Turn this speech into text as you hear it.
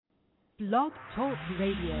Blog Talk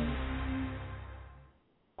Radio.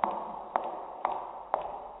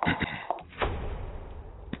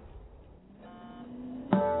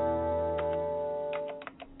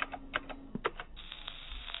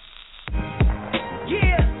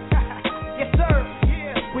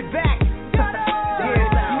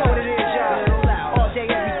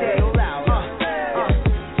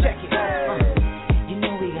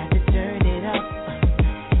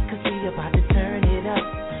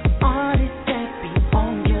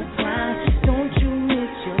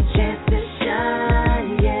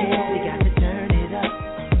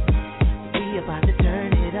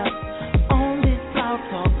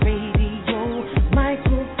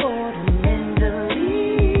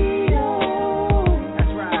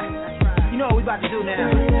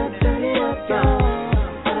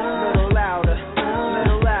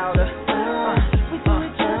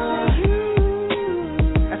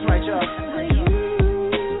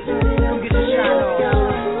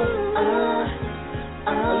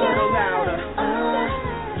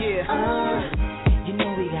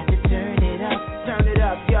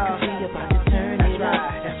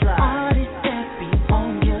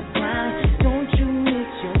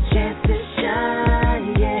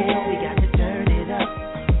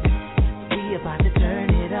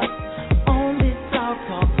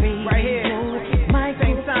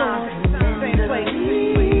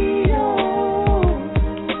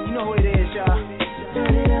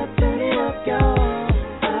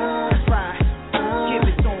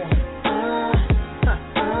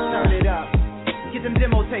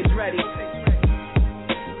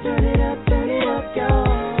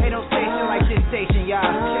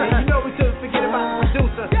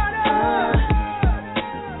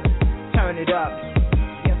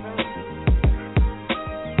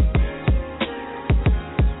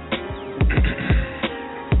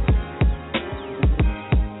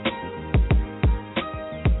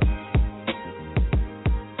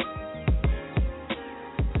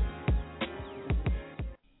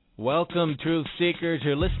 Welcome, Truth Seekers.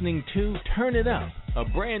 You're listening to Turn It Up, a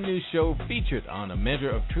brand new show featured on A Measure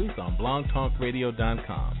of Truth on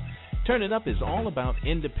blogtalkradio.com. Turn It Up is all about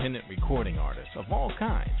independent recording artists of all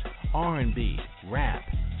kinds, R&B, rap,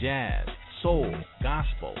 jazz, soul,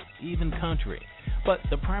 gospel, even country. But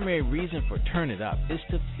the primary reason for Turn It Up is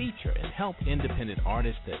to feature and help independent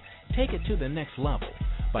artists that take it to the next level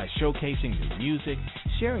by showcasing new music,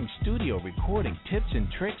 sharing studio recording tips and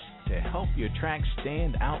tricks to help your tracks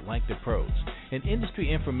stand out like the pros, and industry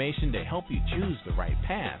information to help you choose the right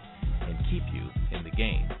path and keep you in the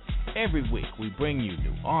game. Every week we bring you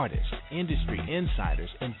new artists, industry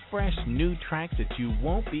insiders, and fresh new tracks that you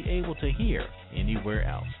won't be able to hear anywhere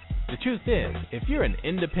else. The truth is, if you're an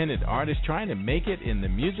independent artist trying to make it in the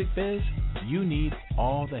music biz, you need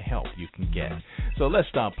all the help you can get. So let's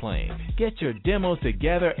stop playing. Get your demos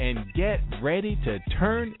together and get ready to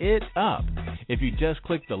turn it up. If you just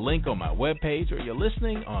click the link on my webpage, or you're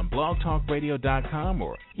listening on blogtalkradio.com,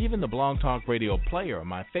 or even the Blog Talk Radio player on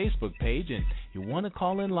my Facebook page, and you want to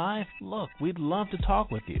call in live, look, we'd love to talk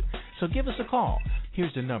with you. So give us a call.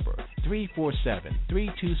 Here's the number,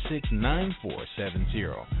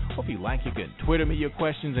 347-326-9470. Or if you like, you can Twitter me your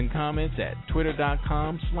questions and comments at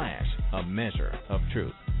twitter.com/A Measure of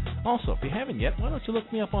Truth. Also, if you haven't yet, why don't you look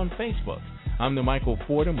me up on Facebook? I'm the Michael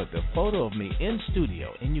Fordham with a photo of me in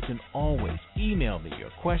studio, and you can always email me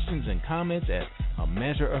your questions and comments at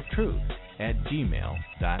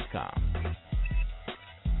ameasureoftruth@gmail.com.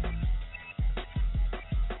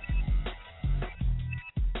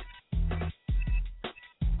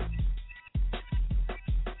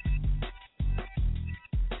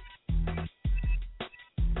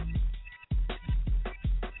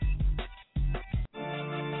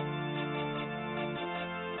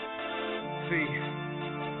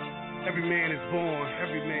 Every man is born,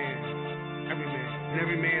 every man, and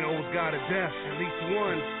every man owes God a death, at least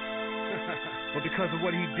one. But because of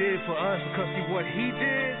what he did for us, because of what he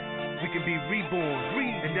did, we can be reborn,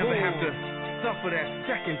 and never have to suffer that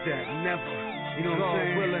second death, never. You know what I'm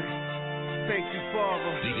saying? Willing. Thank you,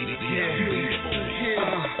 Father.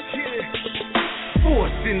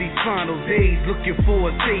 Forced in these final days, looking for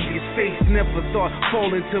a savior's face. Never thought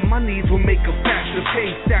falling to my knees would make a faster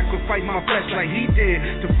pace. Sacrifice my flesh like he did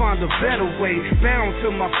to find a better way. Bound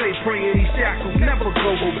to my faith, praying these shackles never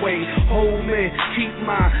go away. Hold me, keep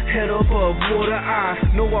my head above water. I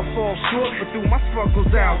know I fall short, but through my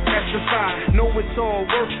struggles I'll testify. Know it's all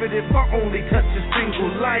worth it if I only touch a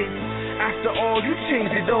single life. After all, you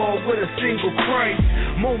changed it all with a single Christ.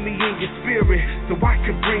 Mold me in your spirit so I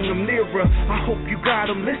can bring them nearer. I hope you got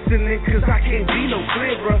them listening, cause I can't be no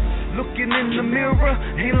clearer. Looking in the mirror,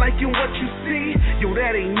 ain't liking what you see. Yo,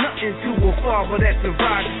 that ain't nothing to a father that's a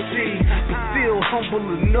ride to see. But still humble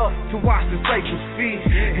enough to wash disciples' feet.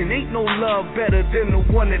 And ain't no love better than the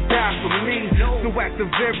one that died for me. So at the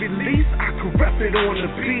very least, I could rep it on the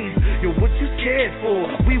beat. Yo, what you scared for?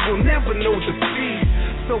 We will never know defeat.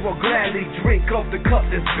 So I'll gladly drink off the cup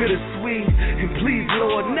that's bittersweet. And please,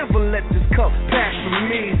 Lord, never let this cup pass from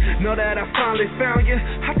me. Now that I finally found you,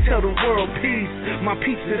 I tell the world peace. My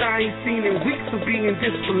peace that I ain't seen in weeks of being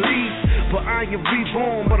disbelief. But I am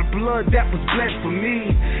reborn by the blood that was bled for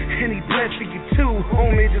me. And he bled for you too,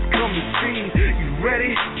 homie, just come and see. You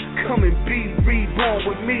ready? Come and be reborn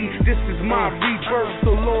with me. This is my rebirth,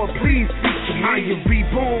 so Lord, please speak to me. I am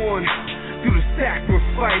reborn through the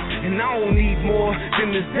sacrifice, and I don't need more than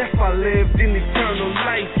this death I lived in eternal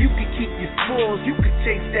life. You can keep your spoils, you can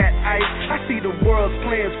chase that ice. I see the world's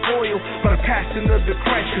plans foil by the passion of the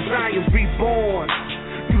Christ, cause I am reborn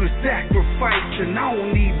through the sacrifice, and I don't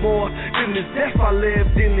need more than this death I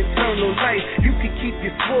lived in eternal life. You can keep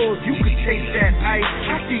your spoils, you can chase that ice.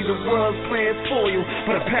 I see the world's plans foil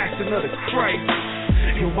by the passion of the Christ.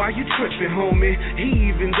 Yo, why you tripping, homie? He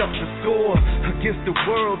evened up the score against the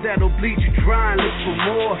world that'll bleed you dry and look for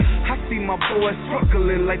more. I see my boy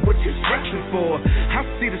struggling like what you stressing for. I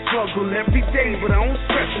see the struggle every day, but I don't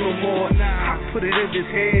stress no more. I put it in his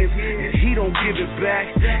hands, and he don't give it back.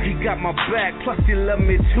 He got my back, plus he love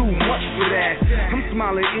me too much for that. I'm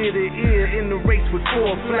smiling ear to ear in the race with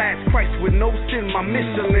 4 flats. Christ with no sin, my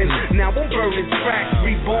Michelin. Now I'm burning tracks,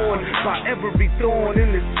 reborn by every thorn in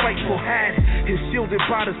his frightful hat. His shielded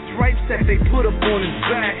by the stripes that they put up on his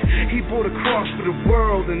back. He bore the cross for the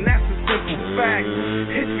world, and that's a simple fact.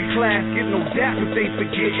 History class get no dap if they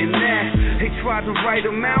forgetting that. They tried to write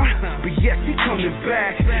him out, but yes, he coming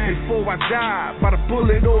back. Before I die, by the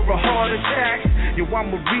bullet or a heart attack, yo,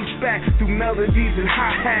 I'ma reach back through melodies and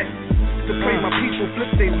hi-hats to pray my people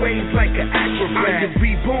flip their ways like an acrobat. I am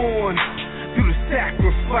reborn through the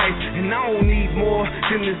sacrifice, and I don't need more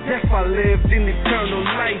than this death I lived in eternal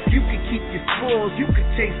life. You can keep your spoils, you can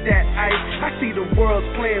chase that ice. I see the world's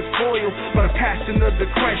plans foil by the passion of the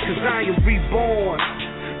Christ, cause I am reborn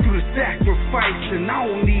through the sacrifice, and I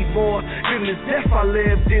don't need more than this death I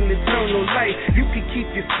lived in eternal life. You can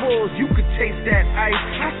keep your spoils, you can chase that ice.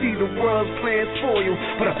 I see the world's plans foil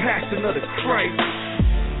by the passion of the Christ.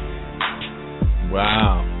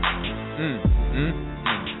 Wow.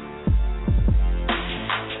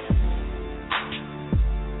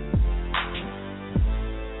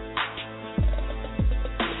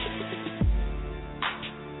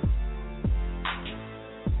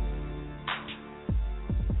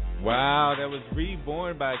 Wow, that was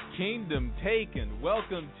Reborn by Kingdom Taken.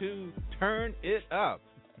 Welcome to Turn It Up.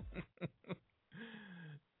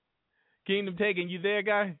 Kingdom Taken, you there,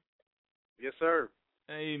 guy? Yes, sir.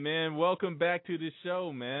 Hey, man, welcome back to the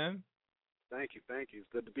show, man. Thank you. It's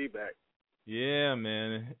good to be back. Yeah,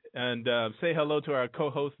 man. And say hello to our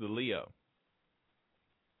co-host, the Leo.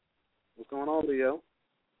 What's going on, Leo?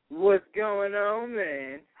 What's going on,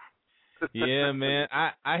 man? Yeah, man.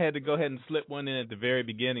 I had to go ahead and slip one in at the very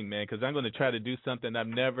beginning, man, because I'm going to try to do something I've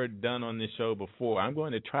never done on this show before. I'm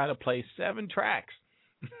going to try to play 7 tracks.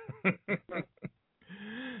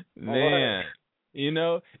 Man, you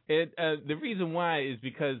know, the reason why is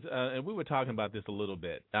because, and we were talking about this a little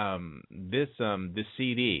bit. This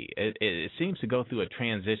CD, it seems to go through a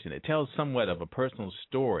transition. It tells somewhat of a personal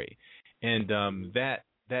story, and that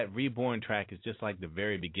Reborn track is just like the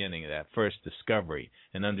very beginning of that first discovery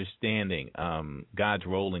and understanding God's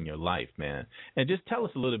role in your life, man. And just tell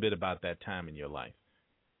us a little bit about that time in your life.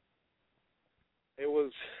 That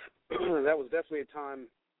was definitely a time.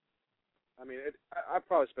 I mean, I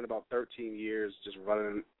probably spent about 13 years just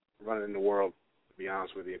running in the world, to be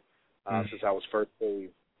honest with you, since I was first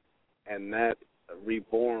saved. And that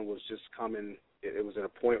Reborn was just coming. It was at a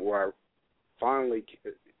point where I finally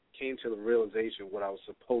came to the realization of what I was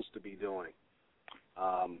supposed to be doing.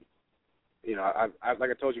 You know, I like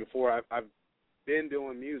I told you before, I've been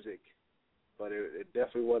doing music, but it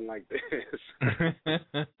definitely wasn't like this.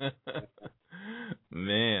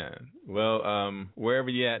 Man, well, wherever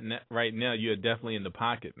you're at right now, you're definitely in the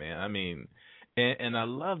pocket, man. I mean, and I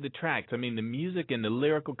love the tracks. I mean, the music and the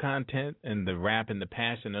lyrical content and the rap and the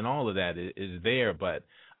passion and all of that is there, but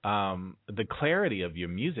the clarity of your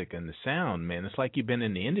music and the sound, man, it's like you've been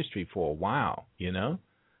in the industry for a while, you know?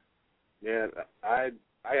 Yeah, I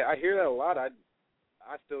hear that a lot. I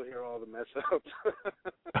still hear all the mess ups.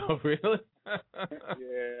 Oh, really?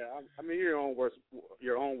 Yeah, I mean, your own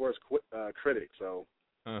worst my critic. So,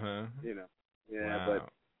 you know, yeah. Wow. But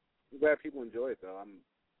I'm glad people enjoy it, though.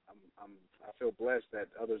 I feel blessed that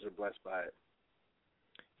others are blessed by it.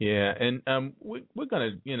 Yeah, and we're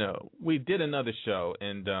gonna, you know, we did another show,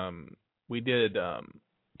 and we did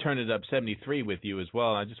Turn It Up 73 with you as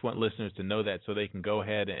well. I just want listeners to know that so they can go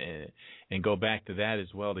ahead and go back to that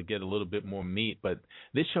as well to get a little bit more meat. But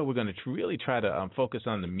this show we're going to really try to focus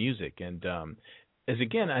on the music. And as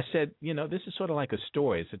again, I said, you know, this is sort of like a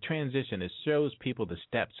story. It's a transition. It shows people the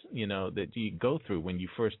steps, you know, that you go through when you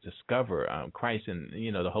first discover Christ and,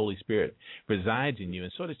 you know, the Holy Spirit resides in you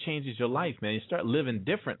and sort of changes your life, man. You start living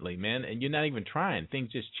differently, man, and you're not even trying.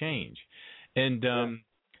 Things just change. And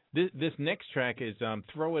this next track is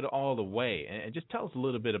Throw It All Away. And just tell us a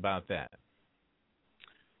little bit about that.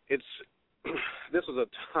 This was a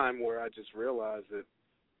time where I just realized that,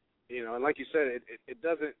 you know, and like you said, it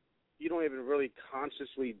doesn't, you don't even really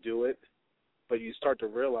consciously do it, but you start to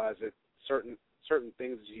realize that certain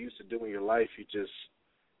things that you used to do in your life,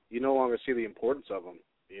 you no longer see the importance of them.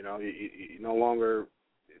 You know, you no longer,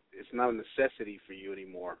 it's not a necessity for you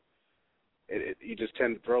anymore. You just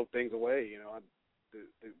tend to throw things away, you know.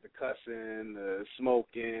 The cussing, the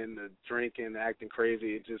smoking, the drinking, the acting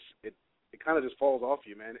crazy, it kind of just falls off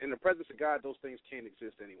you, man. In the presence of God, those things can't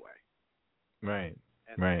exist anyway. Right.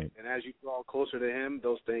 Right. And as you draw closer to Him,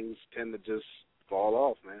 those things tend to just fall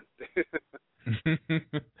off, man.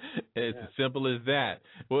 It's as simple as that.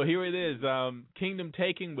 Well, here it is, Kingdom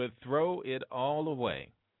Taking with Throw It All Away.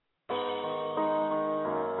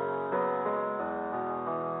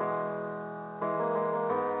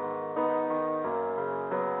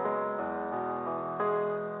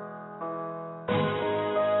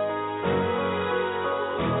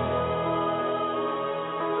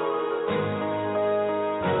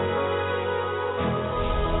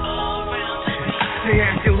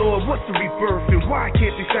 Lord, what's the rebirth and why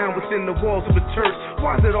can't be found within the walls of a church?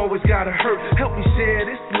 Why's it always gotta hurt? Help me share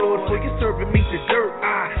this, Lord, for your servant meet the dirt.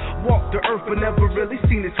 I walked the earth but never really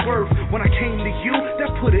seen its worth. When I came to you, that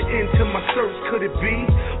put an end to my search. Could it be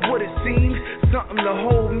what it seems? Something to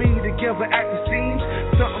hold me together at the seams.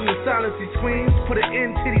 Something to silence these screams. Put an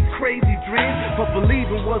end to these crazy dreams. But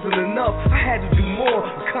believing wasn't enough. I had to do more.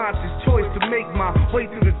 A conscious choice to make my way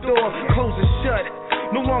through the door. Close it shut.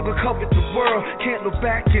 No longer covet the world. Can't look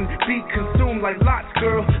back and be consumed like Lot's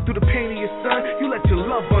girl. Through the pain of your son, you let your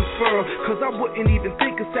love unfurl. Cause I wouldn't even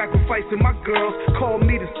think of sacrificing my girls. Call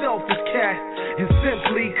me the selfish cat. And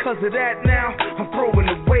simply cause of that now, I'm throwing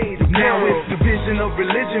away the world. Now it's division of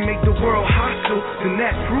religion make the world hostile. And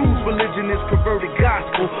that proves religion is perverted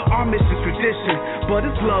gospel. Our mission tradition, but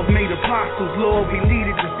it's love made apostles. Lord, we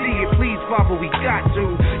needed to see it. Please, Father, we got to.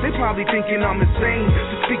 They probably thinking I'm insane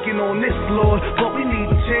for speaking on this, Lord. But we need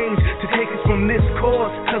change to take us from this course,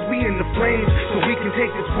 cause we in the flames, so we can take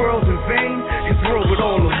this world in vain and throw it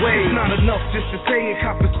all away. It's not enough just to say it,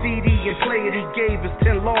 cop a CD and play it. He gave us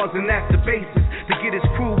 10 laws and that's the basis to get this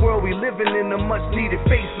cruel world we living in a much needed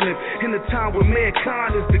facelift. In a time where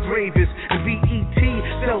mankind is the gravest and VET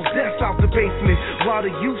sells death out the basement, while the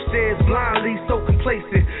youth stares blindly so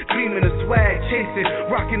complacent, dreaming of swag, chasing,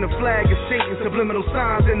 rocking the flag of Satan. Subliminal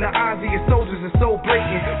signs in the eyes of your soldiers is so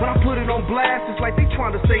blatant. When I put it on blast, it's like they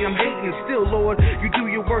trying to say I'm hating. Still, Lord, you do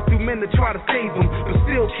your work through men to try to save them, but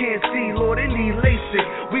still can't see, Lord, they need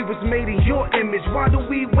LASIK. We was made in your image, why do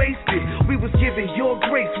we waste it? We was given your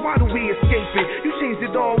grace, why do we escape it? You changed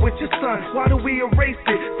it all with your son, why do we erase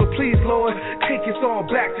it? So please, Lord, take us all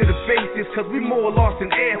back to the basics, cause we more lost in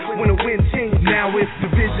air when the wind changes. Now it's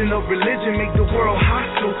division of religion make the world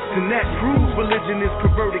hostile, and that proves religion is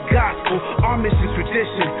perverted gospel. Our mission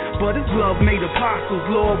tradition, but it's love made apostles.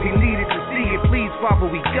 Lord, we needed to see it. Please, Father,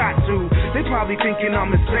 we got to. They probably thinking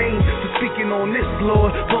I'm insane for speaking on this,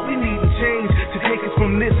 Lord, but we need to change to take us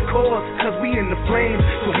from this course, cause we in the flames,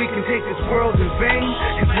 so we can take this world in vain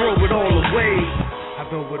and throw it all away. I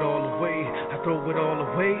throw it all away, I throw it all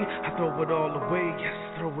away, I throw it all away, yes,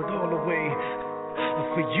 throw it all away.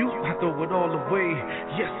 For you, I throw it all away,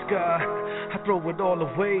 yes, God, I throw it all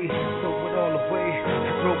away, throw it all away,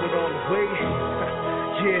 I throw it all away.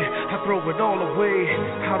 Yeah, I throw it all away.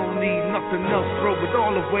 I don't need nothing else, throw it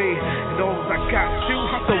all away. And all I got to,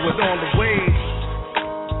 I throw it all away.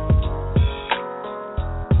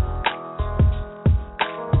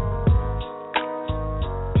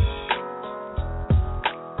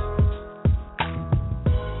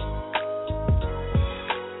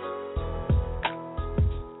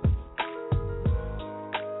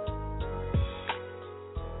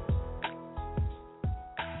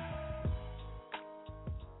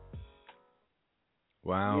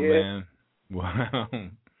 Wow, yeah. Man. Wow.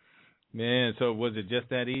 Man, so was it just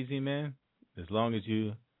that easy, man? As long as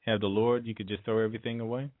you have the Lord, you could just throw everything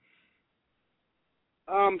away?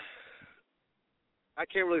 I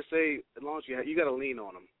can't really say. As long as you got to lean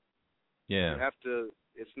on Him. Yeah. You have to.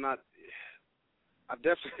 It's not. I've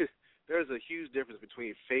definitely. There's a huge difference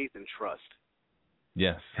between faith and trust.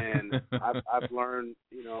 Yes. And I've learned.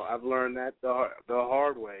 I've learned that the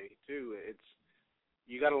hard way too. It's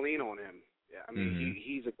you got to lean on Him. I mean,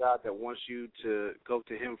 He's a God that wants you to go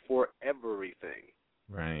to Him for everything.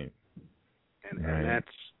 Right. And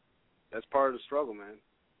that's part of the struggle, man.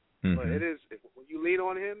 But it is when you lean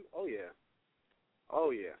on Him. Oh yeah.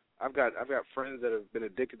 I've got friends that have been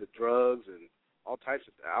addicted to drugs and all types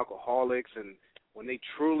of alcoholics, and when they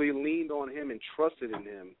truly leaned on Him and trusted in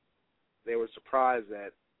Him, they were surprised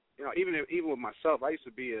that even with myself, I used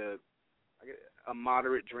to be a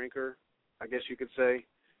moderate drinker, I guess you could say.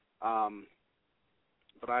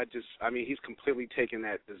 But He's completely taken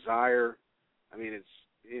that desire. I mean, it's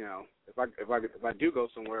if I do go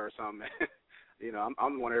somewhere or something,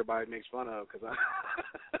 I'm the one everybody makes fun of because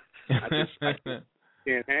I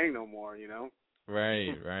can't hang no more,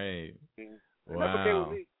 Right. Yeah. Wow. That's okay with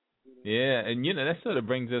me. Yeah, and that sort of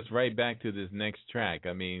brings us right back to this next track.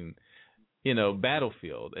 I mean,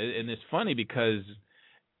 Battlefield, and it's funny because,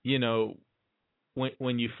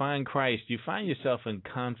 when you find Christ, you find yourself in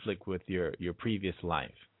conflict with your previous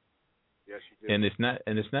life. Yes, you do.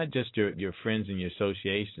 And it's not just your friends and your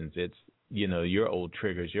associations. It's your old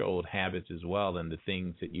triggers, your old habits as well, and the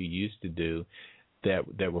things that you used to do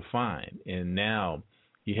that were fine. And now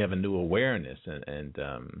you have a new awareness and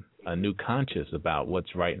a new conscious about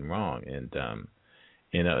what's right and wrong. And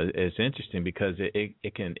it's interesting because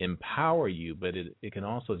it can empower you, but it can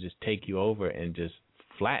also just take you over and just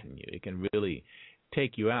flatten you. It can really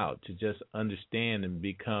take you out to just understand and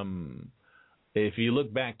become. If you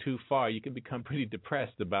look back too far, you can become pretty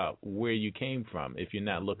depressed about where you came from if you're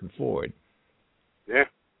not looking forward. Yeah,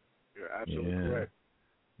 you're absolutely correct.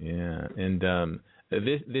 Yeah, and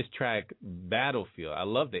this track, Battlefield, I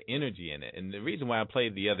love the energy in it. And the reason why I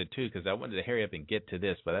played the other two, because I wanted to hurry up and get to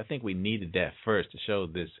this, but I think we needed that first to show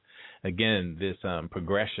this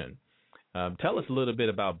progression. Tell us a little bit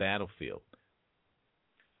about Battlefield.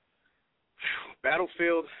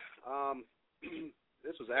 Battlefield,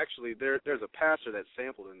 this was actually, there's a pastor that's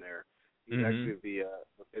sampled in there. He's actually the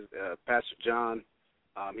Pastor John.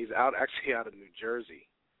 He's out of New Jersey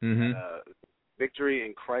at Victory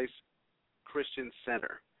in Christ Christian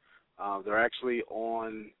Center. They're actually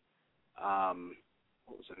on,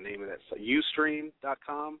 what was the name of that site?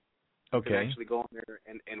 Ustream.com. Okay. You can actually go on there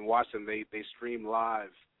and watch them. They stream live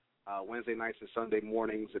Wednesday nights and Sunday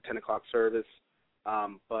mornings at 10 o'clock service.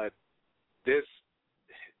 But this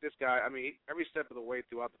guy, I mean, every step of the way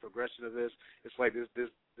throughout the progression of this, it's like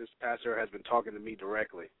this pastor has been talking to me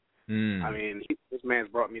directly. I mean, this man's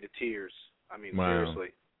brought me to tears. I mean,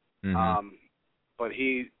 seriously. But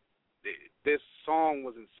this song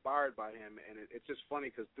was inspired by him, and it's just funny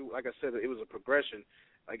because, like I said, it was a progression.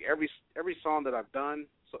 Like every song that I've done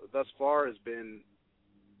thus far has been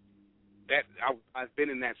that I've been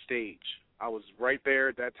in that stage. I was right there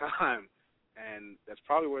at that time, and that's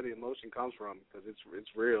probably where the emotion comes from because it's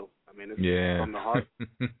real. I mean, it's from the heart.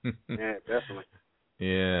 Yeah, definitely.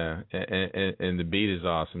 Yeah, and the beat is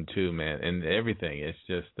awesome too, man, and everything. It's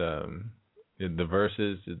just the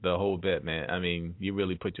verses, the whole bit, man. I mean, you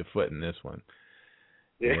really put your foot in this one.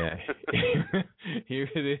 Yeah. Here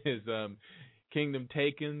it is, Kingdom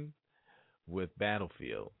Taken with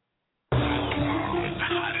Battlefield. The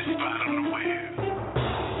hottest spot on the web.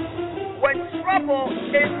 When trouble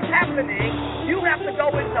is happening, you have to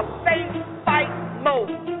go into faith fight mode.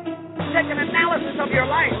 Take an analysis of your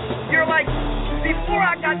life. You're like, before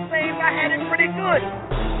I got saved, I had it pretty good.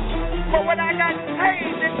 But when I got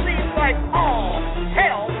saved, it seems like all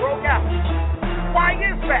hell broke out. Why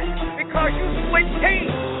is that? Because you switched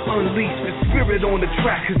teams. Unleash the spirit on the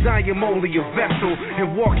track, cause I am only a vessel.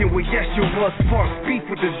 And walking with Yeshua must spark beef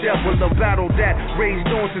with the devil. A battle that raged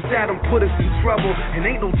on since Adam put us in trouble. And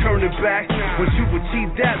ain't no turning back once you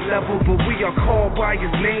achieve that level. But we are called by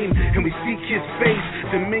his name, and we seek his face.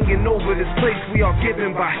 Dominion over this place we are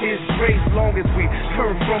given by his grace. Long as we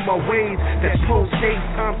turn from our ways, that post-haste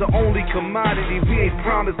time's the only commodity we ain't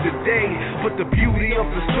promised today. But the beauty of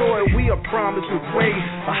the story, we are promised with way.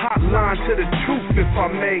 A hotline to the truth, if I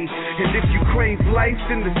may. And if you crave life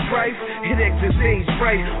in the strife, it exits ain't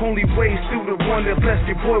right. Only ways through the one that blessed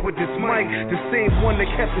your boy with this mic. The same one that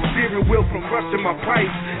kept the steering wheel from crushing my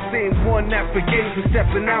pipes. same one that forgave for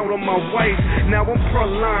stepping out on my wife. Now I'm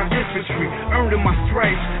frontline infantry, earning my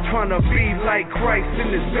stripes, trying to be like Christ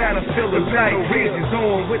in this battlefield of life. The rages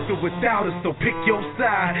on with or without us, so pick your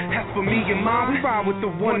side. As for me and mine, we ride with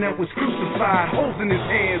the one that was crucified. Holes in his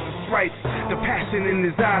hands and stripes, the passion in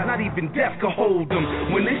his eyes, not even death could hold him.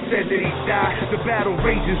 When they said that he died, the battle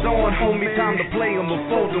rages on, homie, time to play him or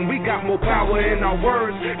fold him. We got more power in our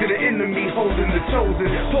words than the enemy holding the chosen.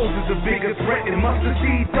 Poses a bigger threat in mustard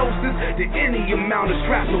seed doses than any amount of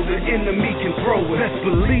shrapnel the enemy can throw it. Best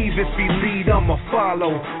believe if he lead, I'ma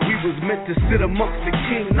follow. We was meant to sit amongst the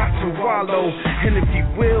king, not to wallow. And if he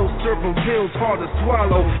will, serve him pills hard to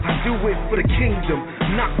swallow. I do it for the kingdom,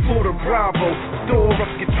 not for the Bravo. Store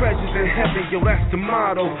up your treasures in heaven, yo, that's the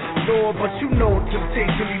motto. Lord, but you know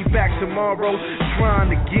temptation be back tomorrow. Trying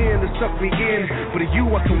again to suck me in, but you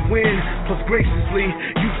I can win. Plus graciously,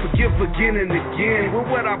 you forgive again and again. Where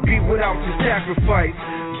would I be without your sacrifice?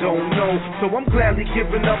 Don't know, so I'm gladly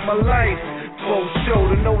giving up my life. For show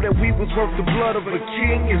to know that we was worth the blood of a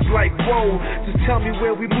king is like whoa. Just tell me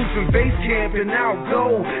where we moving base camp and I'll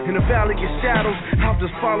go. In the valley of shadows, I'll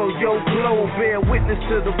just follow your glow. Bear witness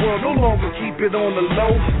to the world, no longer keep it on the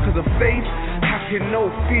low. Cause of faith, I can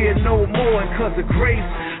no fear no more. And cause of grace,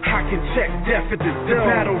 I can check death at the door.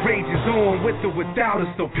 The battle rages on with or without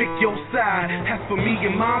us, so pick your side. As for me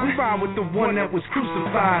and mine, we ride with the one that was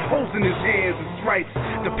crucified. Holes in his hands and stripes,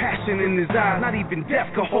 the passion in his eyes, not even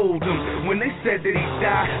death could hold him. When they said that he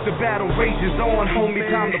died, the battle rages on, homie,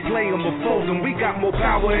 time to play him or fold him. We got more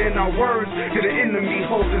power in our words than the enemy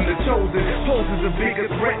holding the chosen. Poses a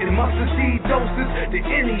bigger threat in mustard seed doses than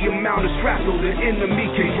any amount of shrapnel the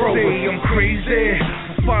enemy can throw. Say I'm crazy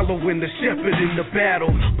for following the shepherd in the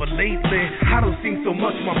battle, but lately I don't see so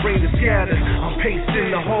much, my brain is scattered. I'm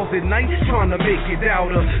pacing the halls at night, trying to make it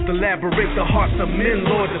out of the labyrinth, the hearts of men,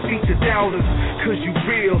 Lord, defeat the doubters. Cause you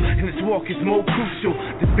real, and this walk is more crucial.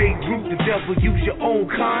 The big root, the devil use your own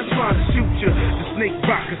kind, trying to shoot you. The snake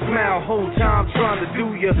rock a smile, whole time trying to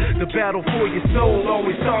do you. The battle for your soul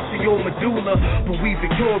always starts to your medulla. But we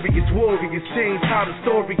victorious warriors, change how the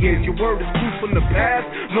story is. Your word is proof from the past,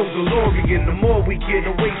 no DeLorean. The more we get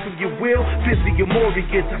away from your will, busier more it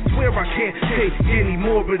gets. I swear I can't take any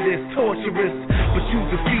more of this torturous. But you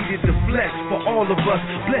defeated the flesh for all of us.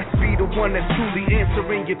 Blessed be the one that's truly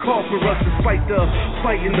answering your call for us. Despite the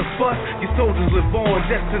fight and the fuss, your soldiers live on,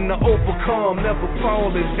 destined to overcome, never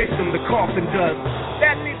falling victim to coffin dust.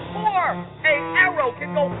 That before a arrow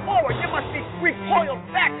can go forward, you must be recoiled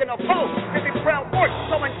back in a bow to be propelled forward.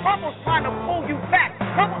 So when trouble's trying to pull you back,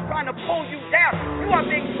 trouble's trying to pull you down, you are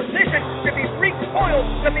being positioned to be recoiled,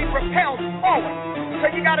 to be propelled forward. So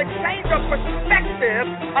you got to change your perspective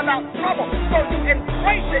about trouble. So you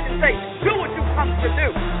embrace it and say, do what you come to do.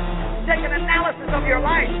 Take an analysis of your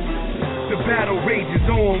life. The battle rages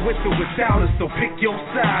on with or without us, so pick your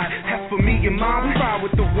side. As for me and mine, we ride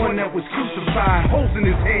with the one that was crucified. Holes in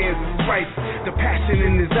his hands and stripes, the passion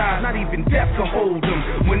in his eyes, not even death could hold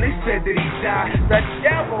him. When they said that he died, the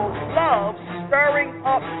devil loves stirring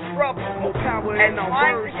up trouble more power and in our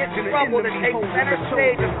trying words to get than the trouble to enemy take holding center the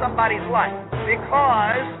stage chosen. of somebody's life,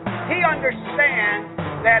 because he understands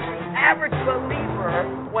that the average believer,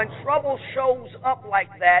 when trouble shows up like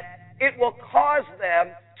that, it will cause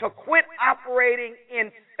them to quit operating in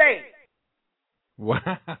faith.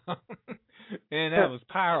 Wow. Man, that was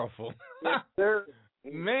powerful.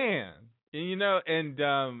 Man. You know, and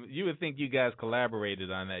you would think you guys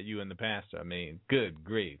collaborated on that, you and the pastor. I mean, good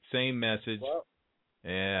grief. Same message. Well,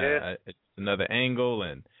 yeah. It's another angle,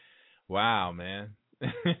 and wow, man.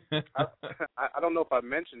 I don't know if I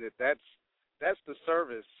mentioned it. That's the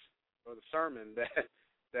service or the sermon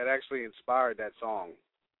that actually inspired that song.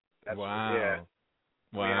 Wow. Yeah.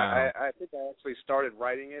 Wow. I think I actually started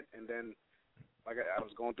writing it, and then like I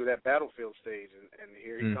was going through that battlefield stage, and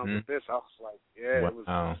here he comes with this. I was like, yeah, wow. It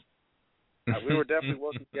was. We were definitely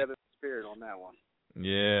working together in spirit on that one.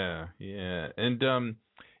 Yeah, yeah. And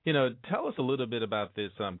you know, tell us a little bit about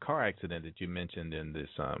this car accident that you mentioned in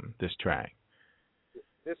this track.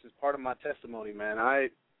 This is part of my testimony, man.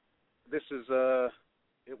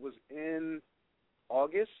 It was in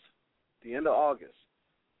August, the end of August.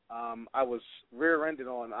 I was rear-ended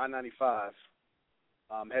on I-95,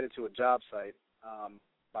 headed to a job site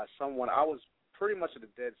by someone. I was pretty much at a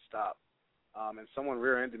dead stop, and someone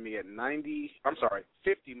rear-ended me at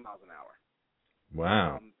 50 miles an hour.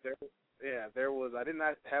 Wow. There was. I did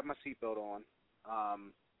not have my seatbelt on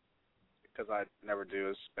because I never do.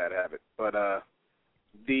 It's a bad habit. But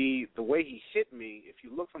the way he hit me, if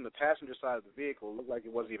you look from the passenger side of the vehicle, it looked like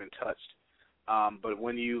it wasn't even touched. But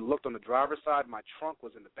when you looked on the driver's side, my trunk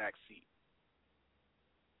was in the back seat.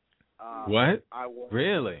 What?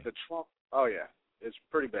 Really? The trunk. Oh yeah, it's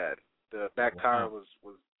pretty bad. The back tire was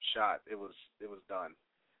shot. It was done.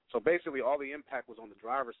 So basically, all the impact was on the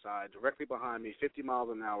driver's side, directly behind me, 50 miles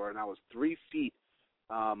an hour, and I was 3 feet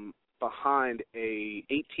behind a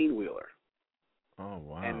 18-wheeler. Oh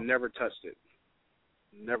wow! And never touched it.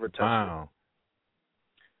 Never touched it.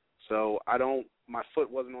 So my foot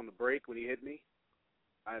wasn't on the brake when he hit me.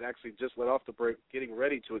 I had actually just let off the brake, getting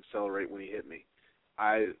ready to accelerate when he hit me.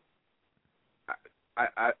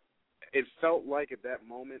 It felt like at that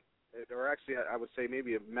moment, or actually I would say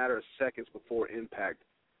maybe a matter of seconds before impact,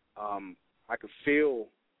 I could feel,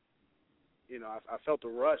 I felt the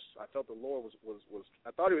rush. I felt the Lord was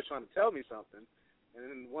I thought he was trying to tell me something. And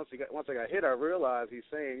then once I got hit, I realized he's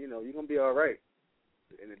saying, you're going to be all right.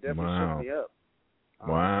 And it definitely shook me up.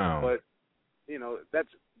 Wow. But, that's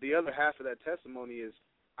the other half of that testimony is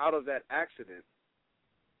out of that accident,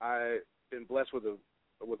 I've been blessed with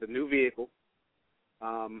a new vehicle.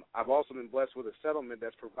 I've also been blessed with a settlement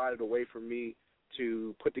that's provided a way for me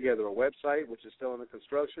to put together a website, which is still under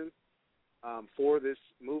construction, for this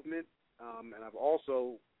movement. And I've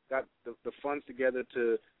also got the funds together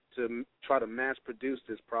to try to mass produce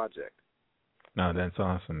this project. No, that's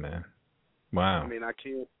awesome, man. Wow. I mean, I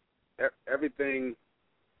can't. Everything.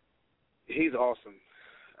 He's awesome.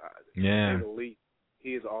 Yeah. To say the least, he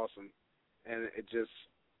is awesome, and it just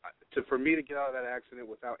for me to get out of that accident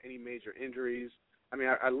without any major injuries. I mean,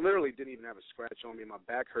 I literally didn't even have a scratch on me. My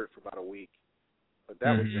back hurt for about a week, but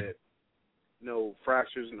that was it. No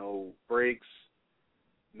fractures, no breaks,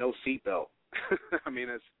 no seatbelt. I mean,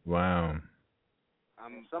 it's wow.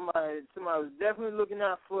 Somebody was definitely looking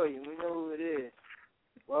out for you. We know who it is.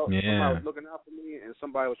 Well, somebody was looking out for me, and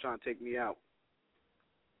somebody was trying to take me out.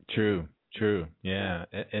 True. Yeah,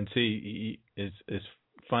 and see, it's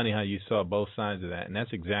funny how you saw both sides of that, and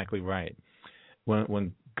that's exactly right.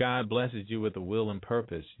 When God blesses you with a will and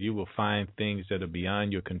purpose, you will find things that are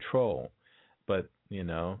beyond your control. But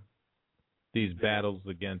these battles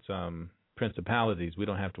against principalities, we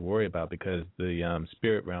don't have to worry about because the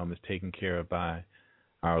spirit realm is taken care of by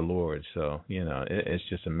our Lord. So, it's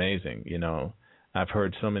just amazing. I've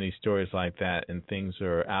heard so many stories like that, and things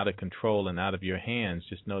are out of control and out of your hands.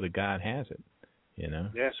 Just know that God has it,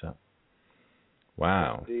 Yeah. So,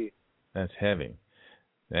 wow. Indeed. That's heavy.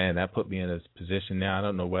 Man, that put me in a position now. I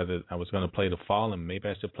don't know whether I was going to play the Fallen. Maybe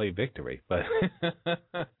I should play Victory. But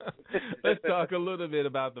let's talk a little bit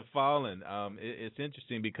about the Fallen. It's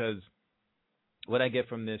interesting because what I get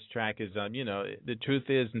from this track is, the truth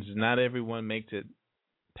is not everyone makes it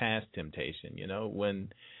past temptation.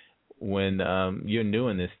 When you're new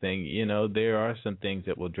in this thing, there are some things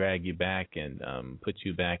that will drag you back and put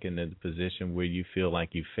you back into the position where you feel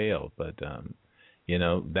like you failed. But,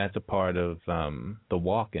 that's a part of the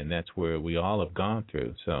walk, and that's where we all have gone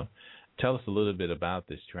through. So tell us a little bit about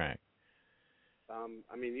this track.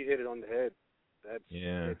 I mean, you hit it on the head.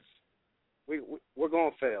 We're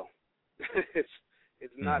going to fail.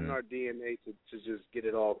 It's not in our DNA to just get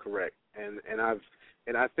it all correct.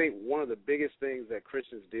 And I think one of the biggest things that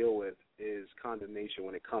Christians deal with is condemnation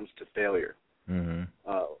when it comes to failure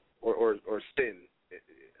or sin.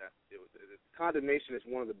 Condemnation is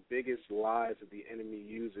one of the biggest lies that the enemy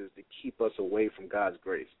uses to keep us away from God's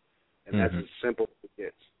grace, and that's as simple as it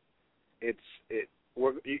gets.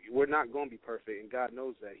 We're not going to be perfect, and God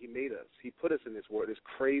knows that. He made us. He put us in this world, this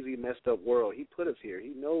crazy, messed up world. He put us here. He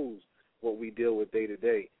knows what we deal with day to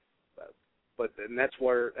day. But then that's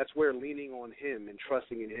where leaning on Him and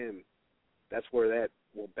trusting in Him, that's where that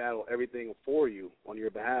will battle everything for you on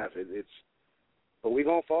your behalf. But we're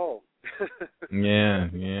going to fall.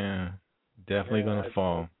 Yeah. Definitely going to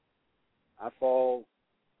fall. I fall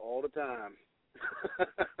all the time.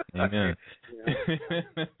 Amen.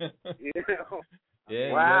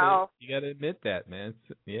 Yeah, wow. You got to admit that, man.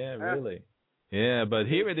 Yeah, really. Yeah, but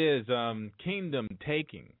here it is, Kingdom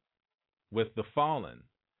Taking with the Fallen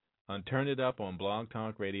on Turn It Up on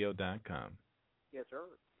blogtalkradio.com. Yes, sir.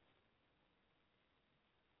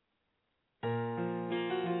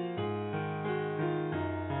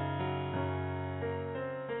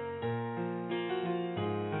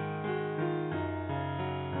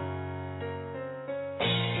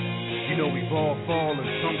 We've all fallen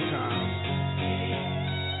sometimes.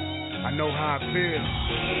 I know how it feels.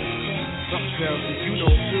 Something tells me you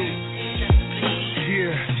know too.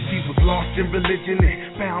 Yeah, she was lost in religion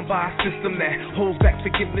and bound by a system that holds back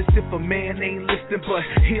forgiveness if a man ain't listening. But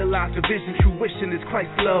here lies the vision, fruition is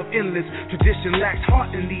Christ's love endless. Tradition lacks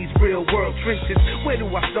heart in these real world trenches. Where do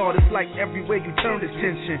I start? It's like everywhere you turn is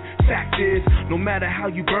tension. Fact is, no matter how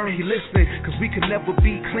you burn, he listening. Cause we can never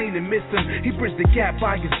be clean and miss him. He bridged the gap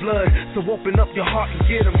by his blood. So open up your heart and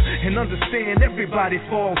get him. And understand everybody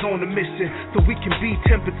falls on a mission. So we can be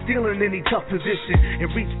tempered, still in any tough position. And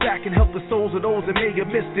reach back and help the souls of those that may have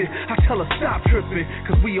missed it. I tell her stop tripping,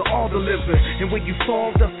 cause we are all delivered. And when you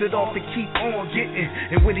fall, dust it off and keep on getting.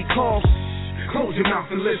 And when he calls, close your mouth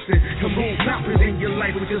and listen. He'll move mountains in your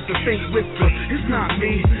life with just a faint whisper. It's not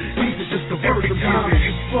me, these are just the words of time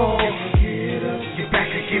you fall, you're back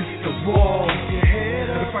against the wall.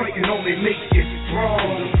 The fighting only makes you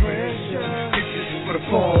strong. This is for the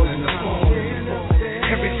fall and the fall.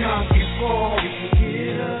 Every time you fall,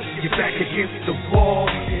 you're back against the wall.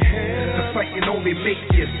 The fighting only makes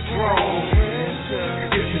you strong.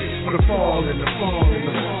 This is for the fall and the fall and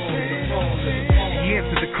the fall. He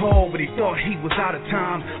answered the call, but he thought he was out of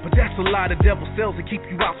time. But that's a lie the devil sells to keep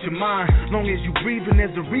you out your mind. Long as you breathing,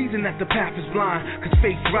 there's a reason that the path is blind. Cause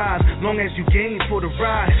faith rise, long as you gain for the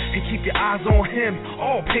ride. And keep your eyes on him,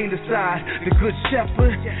 all pain aside. The good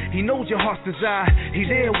shepherd, he knows your heart's desire. He's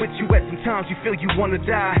there with you at some times you feel you wanna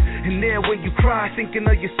die. And there when you cry, thinking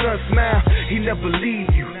of your son's smile. He never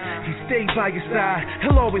leave you, he stays by your side.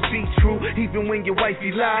 He'll always be true, even when your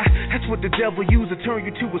wifey lie. That's what the devil used to turn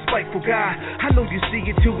you to a spiteful guy. I know you see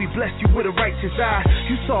it too, he blessed you with a righteous eye.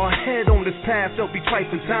 You saw ahead on this path, there'll be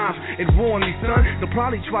trifling times. It warned me, son, they'll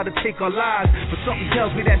probably try to take our lives. But something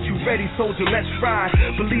tells me that you ready, soldier, let's ride.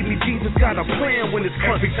 Believe me, Jesus got a plan when it's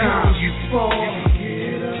crunch time. You fall,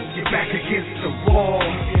 you're back against the wall.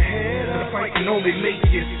 The fight can only make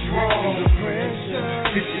you strong.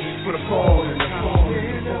 This is for the fall and the fall.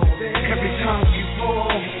 Every time you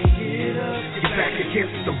fall, you're back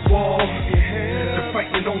against the wall. The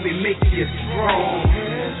fight can only make you strong.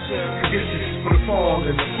 This is for the fall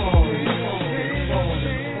and the fall and the fall and the fall and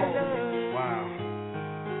the fall. Wow.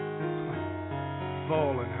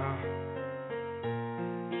 Falling, huh?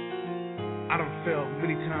 I done fell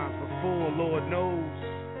many times before, Lord knows.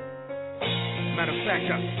 Matter of fact,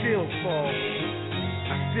 I still fall.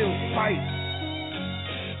 I still fight.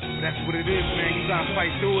 But that's what it is, man. You gotta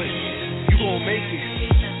fight through it. You gonna make it.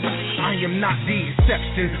 I am not the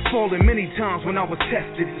exception. Falling many times when I was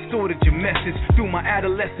tested. Distorted your message through my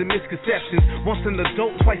adolescent misconceptions. Once an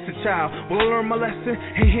adult, twice a child. Will I learn my lesson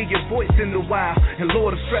and hear your voice in the wild? And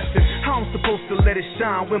Lord, I'm stressing how I'm supposed to let it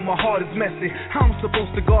shine when my heart is messy. How I'm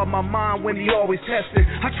supposed to guard my mind when he always testing.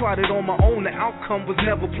 I tried it on my own, the outcome was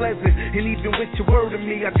never pleasant. And even with your word of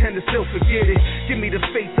me, I tend to still forget it. Give me the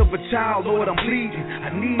faith of a child, Lord, I'm bleeding. I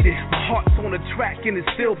need it. My heart's on the track and it's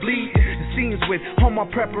still bleeding. It seems with all my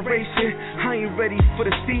preparation, I ain't ready for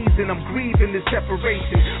the season. I'm grieving this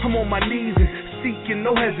separation. I'm on my knees and seeking,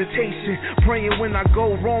 no hesitation. Praying when I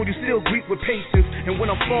go wrong, you still greet with patience. And when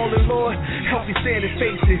I'm falling, Lord, help me stand and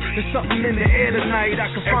face it. There's something in the air tonight I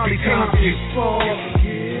can finally come to. You fall,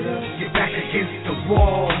 you're back against the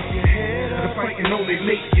wall. The fight can only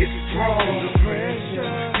make you strong.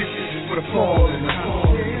 This is for the fall and the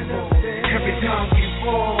fall. Every time you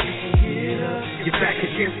fall, you're back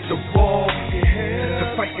against the wall.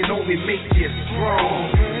 The fight can only make you strong.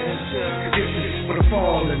 This is for the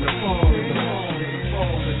fall and the fall and the fall and the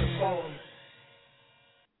fall and the fall.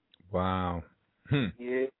 Wow.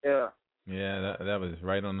 Yeah. Yeah, that was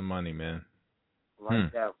right on the money, man.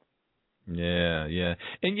 Like that one. Yeah, yeah.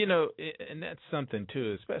 And, you know, and that's something,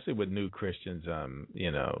 too, especially with new Christians,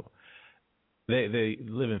 you know, they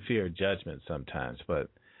live in fear of judgment sometimes. But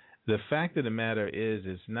the fact of the matter is,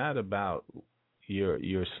 it's not about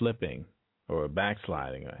your slipping or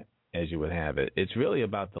backsliding, as you would have it. It's really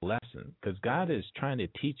about the lesson, because God is trying to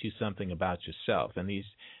teach you something about yourself, and he's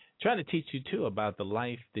trying to teach you, too, about the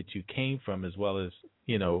life that you came from, as well as,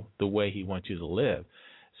 you know, the way he wants you to live.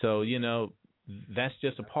 So, you know, that's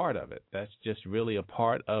just a part of it. That's just really a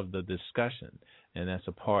part of the discussion, and that's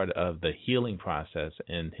a part of the healing process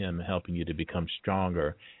and him helping you to become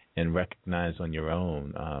stronger and recognize on your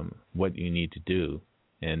own what you need to do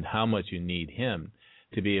and how much you need him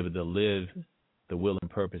to be able to live the will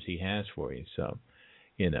and purpose he has for you. So,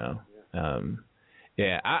 you know,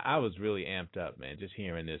 I was really amped up, man, just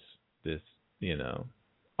hearing this, you know,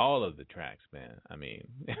 all of the tracks, man. I mean,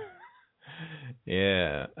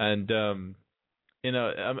 yeah. And, you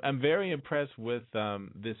know, I'm very impressed with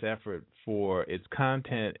this effort for its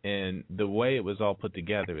content and the way it was all put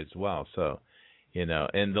together as well. So, you know,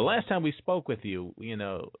 and the last time we spoke with you, you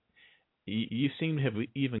know, you seem to have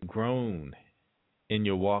even grown in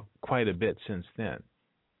your walk quite a bit since then.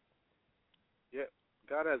 Yeah,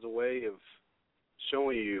 God has a way of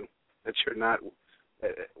showing you that you're not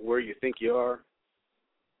where you think you are.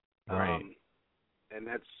 Right. And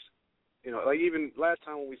that's, like even last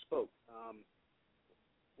time when we spoke,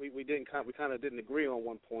 we kind of didn't agree on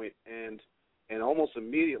one point, and almost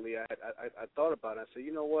immediately I thought about it. I said,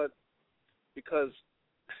 you know what? Because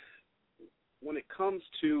when it comes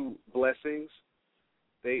to blessings,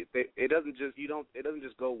 it doesn't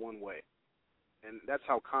just go one way, and that's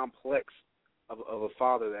how complex of a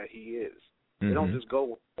father that he is. Mm-hmm. They don't just go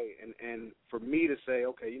one way, and for me to say,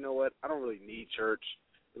 okay, you know what? I don't really need church.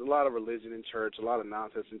 There's a lot of religion in church, a lot of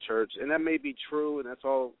nonsense in church, and that may be true, and that's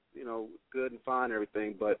all good and fine and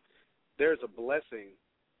everything, but there's a blessing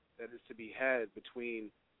that is to be had between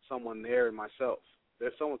someone there and myself.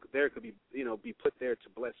 There's someone there could be put there to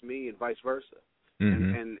bless me and vice versa.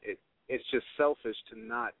 Mm-hmm. And it's just selfish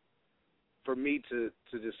for me to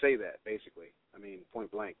just say that, basically. I mean, point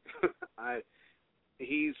blank.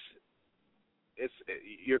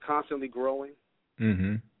 You're constantly growing.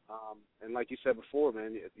 Mm-hmm. And like you said before,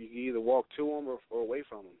 man, you can either walk to them or away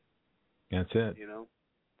from them. That's it.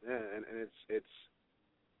 Yeah, and it's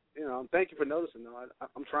thank you for noticing, though.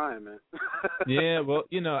 I'm trying, man. Yeah, well,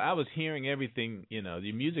 I was hearing everything.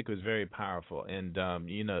 The music was very powerful, and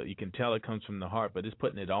you can tell it comes from the heart, but it's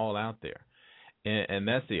putting it all out there. And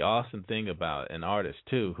that's the awesome thing about an artist,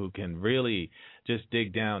 too, who can really just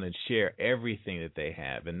dig down and share everything that they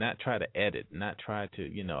have and not try to edit, not try to,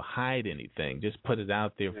 hide anything. Just put it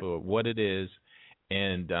out there for what it is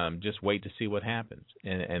and just wait to see what happens.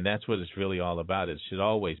 And that's what it's really all about. It should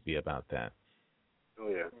always be about that. Oh,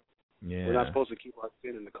 yeah. Yeah. We're not supposed to keep our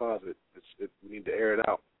sin in the closet. We need to air it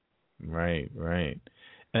out. Right.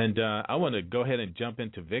 And I want to go ahead and jump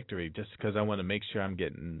into Victory just because I want to make sure I'm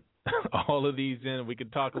getting all of these in. We can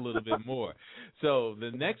talk a little bit more. So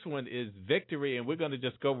the next one is Victory, and we're going to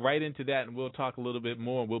just go right into that, and we'll talk a little bit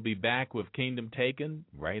more. We'll be back with Kingdom Taken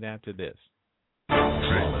right after this.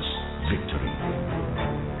 Flawless Victory.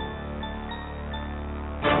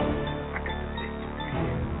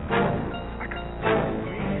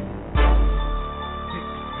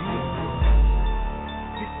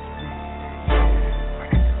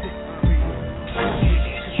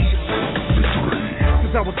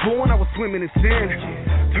 I was born, I was swimming in sin.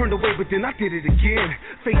 Turned away, but then I did it again.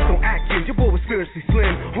 Faith don't act in, your boy was spiritually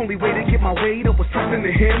slim. Only way to get my weight up was trusting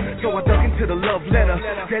in him. So I dug into the love letter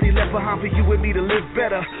that he left behind for you and me to live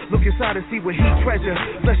better. Look inside and see what he treasure.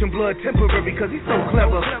 Flesh and blood temporary, cause he's so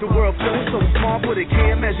clever. The world feels so small, but it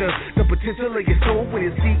can't measure the potential of your soul when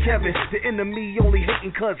you see Kevin. The enemy only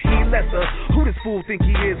hating cause he lesser. Who this fool think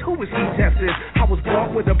he is? Who is he testing? I was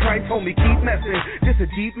bought with a price, told me keep messing. Just a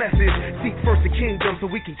deep message. Seek first the kingdom so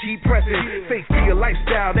we can keep pressing. Faith be a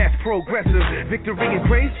lifestyle that's progressive. Victory and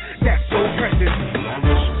grace, that's so precious.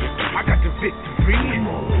 I got the victory.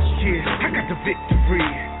 Yeah, I got the victory.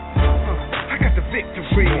 I got the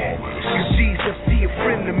victory. Cause Jesus, he a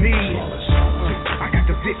friend to me. I got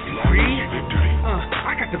the victory.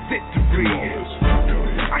 I got the victory.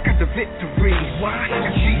 I got the victory. Why?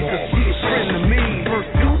 Cause Jesus, he a friend to me. Verse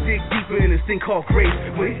 2, dig deeper in this thing called grace.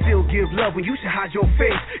 When he still give love when you should hide your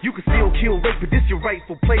face. You can still kill rape, but this your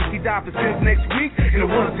rightful place. He died for sins next week, and it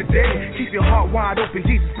was today. Keep your heart wide open,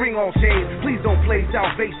 Jesus, bring all change. Please don't play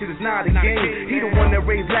salvation, it's not a game. He the one that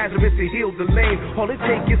raised Lazarus and healed the lame. All it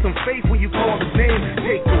takes is some faith when you call his name.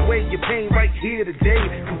 Take away your pain right here today.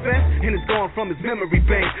 Confess, and it's gone from his memory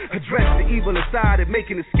bank. Address the evil inside and make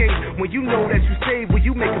an escape. When you know that you saved, when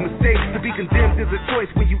you make a mistake. To be condemned is a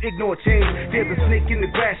choice when you ignore change. There's a snake in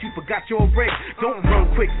the grass, you forgot your break. Don't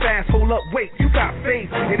run quick, fast, hold up, wait. You got faith,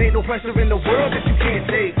 it ain't no pressure in the world that you can't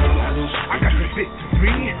take. I got the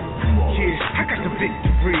victory. Yeah, I got the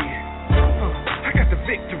victory. I got the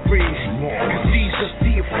victory. Cause Jesus,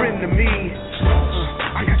 he a friend to me.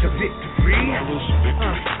 I got the victory.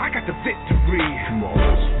 I got the victory.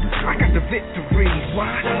 I got the victory.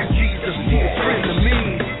 Why? Cause Jesus, he a friend to me.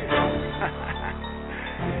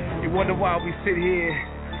 You wonder why we sit here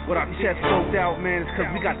with our chest sloped out, man? It's cause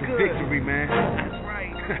we got the victory, man.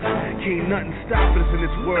 Can't nothing stop us in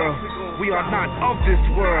this world. We are not of this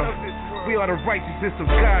world. We are the righteousness of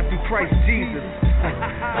God through Christ Jesus.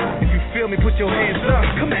 If you feel me, put your hands up.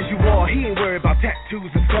 Come as you are. He ain't worried about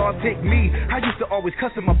tattoos and scars. Take me. I used to always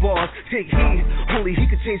cuss at my bars. Take heed. Only he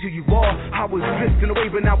could change who you are. I was drifting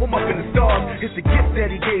away, but now I'm up in the stars. It's the gift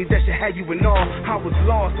that he gave that should have you in awe. I was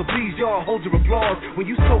lost, so please y'all hold your applause. When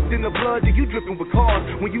you soaked in the blood, then you dripping with cars.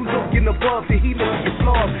 When you looking above, then he looks at your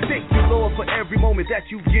flaws. Thank you, Lord, for every moment that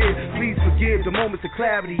you give. Please forgive the moments of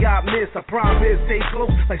clarity I miss. I promise, stay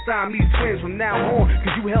close like Siamese twins from now on.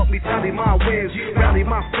 Cause you helped me tally my wins. Rally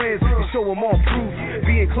my friends and show them all proof.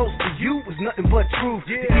 Being close to you was nothing but truth.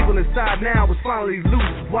 The evil inside now is finally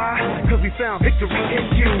loose. Why? Because we found victory in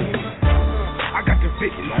you. I got the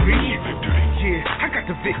victory. Yeah, I got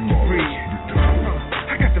the victory.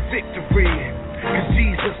 I got the victory. Cause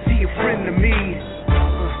Jesus, he a friend to me.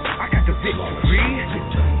 I got the victory.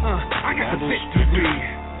 I got the victory.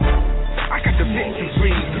 I got the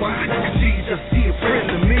victory. Why? Cause Jesus, he a friend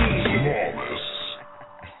to me.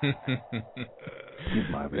 Give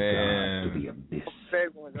my regards to the abyss.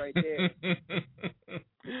 Favorite ones right there.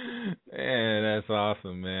 Man, that's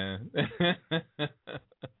awesome, man.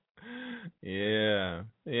 Yeah,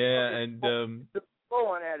 and the flow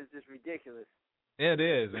on that is just ridiculous. It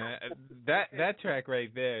is, man. That track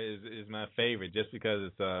right there is my favorite, just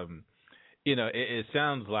because it's it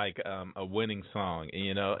sounds like a winning song,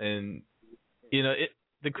 and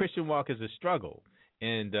the Christian walk is a struggle.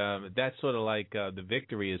 And that's sort of like the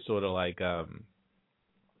victory is sort of like, I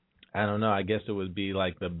don't know, I guess it would be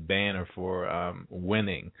like the banner for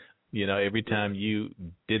winning. Every time you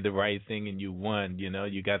did the right thing and you won,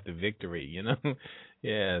 you got the victory,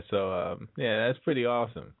 Yeah, so, that's pretty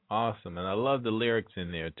awesome. Awesome. And I love the lyrics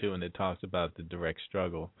in there, too, and it talks about the direct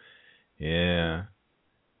struggle. Yeah.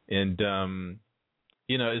 And,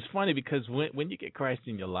 it's funny because when you get Christ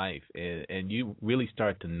in your life and you really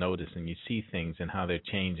start to notice and you see things and how they're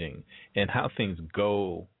changing and how things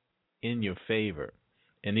go in your favor,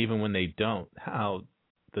 and even when they don't, how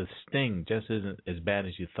the sting just isn't as bad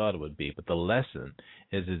as you thought it would be, but the lesson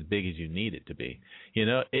is as big as you need it to be.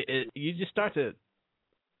 You just start to,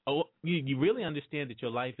 you really understand that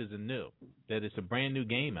your life is anew, that it's a brand new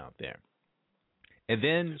game out there. And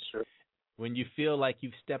then when you feel like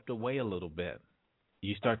you've stepped away a little bit,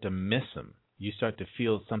 you start to miss them. You start to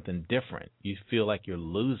feel something different. You feel like you're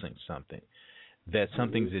losing something, that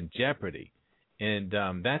something's in jeopardy. And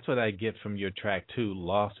that's what I get from your track, too,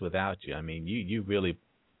 Lost Without You. I mean, you really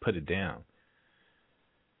put it down.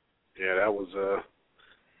 Yeah, that was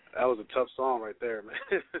a tough song right there, man.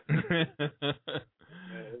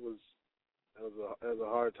 It was a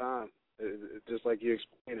hard time. It just like you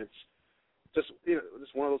explained, it's just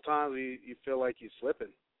just one of those times where you feel like you're slipping,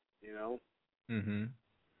 Mm-hmm.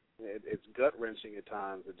 It's gut wrenching at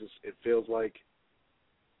times. It feels like,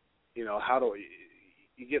 how do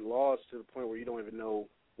you get lost to the point where you don't even know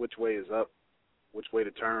which way is up, which way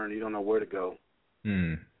to turn. You don't know where to go.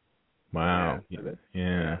 Wow.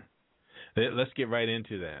 Yeah. Let's get right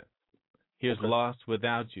into that. Here's Lost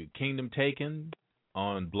Without You. Kingdom Taken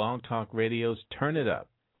on Blog Talk Radio's Turn It Up.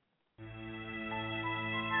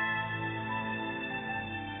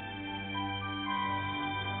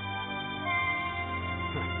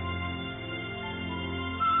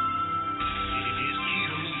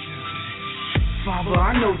 Father,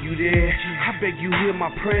 I know you there. I beg you hear my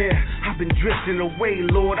prayer. I've been drifting away,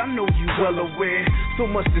 Lord. I know you well aware. So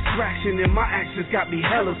much distraction and my actions got me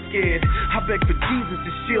hella scared. I beg for Jesus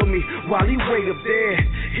to shield me while he way up there.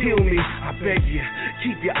 Heal me, I beg you.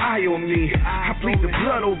 Keep your eye on me. I plead the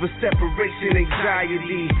blood over separation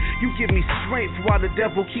anxiety. You give me strength while the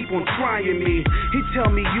devil keep on trying me. He tell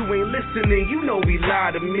me you ain't listening. You know he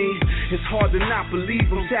lied to me. It's hard to not believe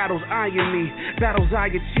him. Shadows eyeing me. Battles I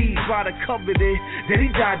achieved by the covenant that he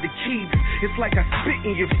died to keep. It's like I spit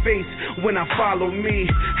in your face when I follow me.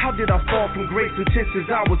 How did I fall from great intentions?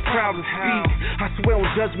 I was proud to speak. I swear on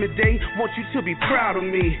Judgment Day, want you to be proud of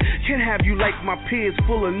me. Can't have you like my peers,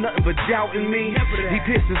 full of nothing but doubt in me. He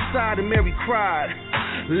pierced his side and Mary cried.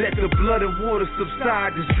 Let the blood and water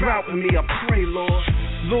subside this drought in me. I pray, Lord.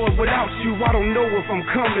 Lord, without you, I don't know if I'm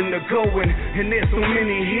coming or going. And there's so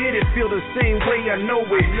many here that feel the same way, I know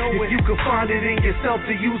it. If you can find it in yourself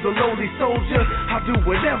to use a lowly soldier, I'll do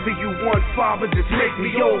whatever you want, Father, just make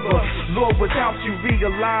me over. Lord, without you,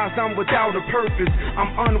 realize I'm without a purpose.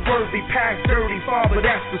 I'm unworthy, past dirty, Father,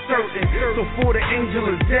 that's for certain. So for the angel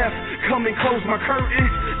of death, come and close my curtain.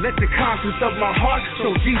 Let the conscience of my heart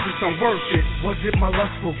show Jesus I'm worth it. Was it my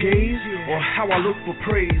lustful gaze, or how I look for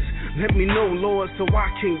praise? Let me know, Lord, so I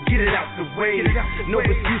can get it out the way. No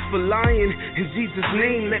excuse for lying. In Jesus'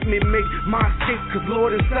 name, let me make my escape. Cause,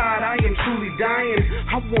 Lord, inside I am truly dying.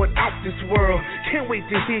 I want out this world. Can't wait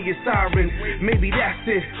to hear your siren. Maybe that's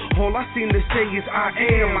it. All I seem to say is I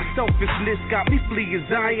am. My selfishness got me fleeing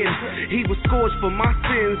Zion. He was scourged for my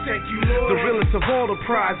sins. Thank you, Lord. The realest of all the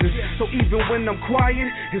prizes. So even when I'm quiet,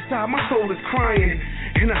 inside my soul is crying.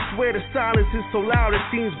 And I swear the silence is so loud it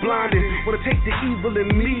seems blinding. Wanna take the evil in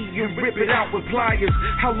me and rip it out with pliers.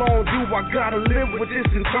 How long do I gotta live with this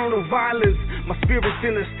internal violence? My spirit's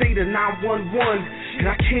in a state of 911, and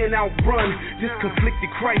I can't outrun this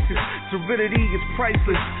conflicted crisis. Serenity is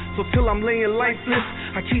priceless. So till I'm laying lifeless,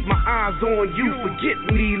 I keep my eyes on you. Forget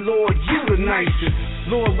me, Lord, you the nicest.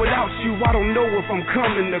 Lord, without you, I don't know if I'm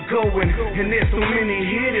coming or going. And there's so many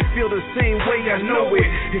here that feel the same way, I know it.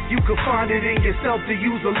 If you could find it in yourself to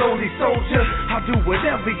use a lowly soldier, I'll do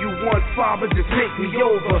whatever you want, Father, just make me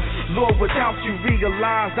over. Lord, without you,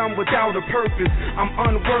 realize I'm without a purpose. I'm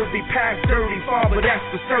unworthy, past dirty, Father, that's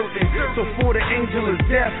for certain. So for the angel of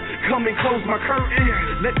death, come and close my curtain.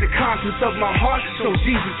 Let the conscience of my heart show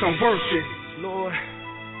Jesus I'm worth it. Lord,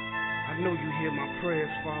 I know you hear my prayers,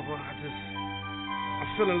 Father. I'm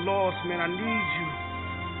feeling lost, man. I need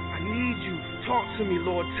you. Talk to me,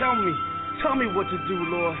 Lord. Tell me what to do,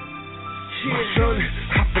 Lord. My son,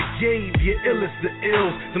 I forgave you, ill as the ill.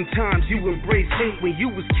 Sometimes you embrace hate when you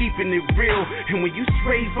was keeping it real. And when you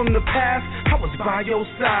strayed from the path, I was by your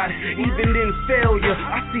side. Even in failure,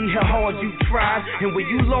 I see how hard you tried. And when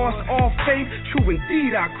you lost all faith, true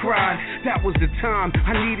indeed I cried. That was the time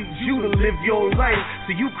I needed you to live your life,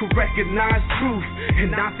 so you could recognize truth and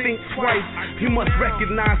not think twice. You must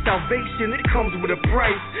recognize salvation, it comes with a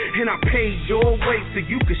price. And I paid your way so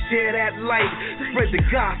you could share that light. Spread the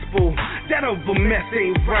gospel. That of a mess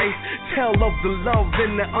ain't right. Tell of the love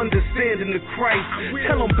and the understanding of Christ.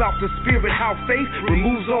 Tell them about the spirit, how faith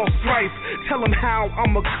removes all strife. Tell them how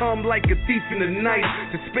I'ma come like a thief in the night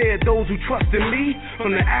to spare those who trust in me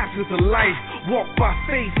from the absence of life. Walk by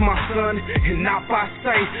faith, my son, and not by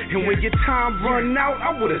sight. And when your time run out,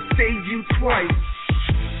 I would've saved you twice.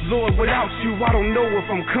 Lord, without you, I don't know if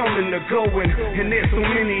I'm coming or going. And there's so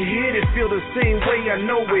many here that feel the same way, I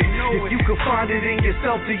know it. If you could find it in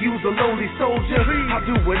yourself to use a lowly soldier, I'll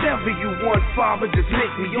do whatever you want, Father, just make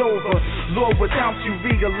me over. Lord, without you,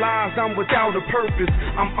 realize I'm without a purpose.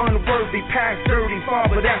 I'm unworthy, past dirty,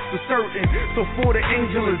 Father, that's for certain. So for the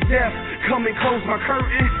angel of death, come and close my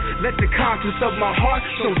curtain. Let the conscience of my heart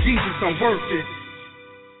show Jesus I'm worth it.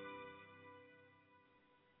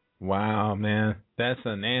 Wow, man. That's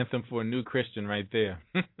an anthem for a new Christian right there.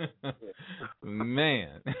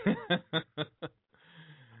 Man.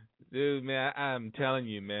 Dude, man, I'm telling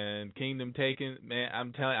you, man, Kingdom Taken, man,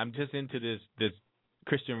 I'm just into this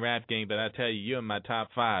Christian rap game, but I tell you, you're in my top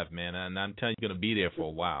 5, man, and I'm telling you, you're going to be there for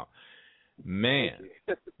a while. Man.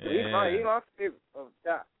 He's my favorite of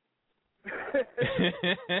that.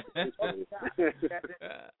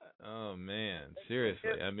 Oh, man,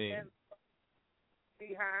 seriously, I mean.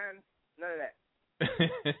 Behind none of that.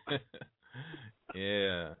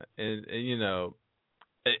 Yeah, and you know,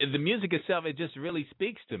 the music itself, it just really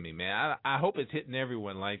speaks to me, man. I hope it's hitting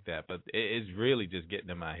everyone like that, but it's really just getting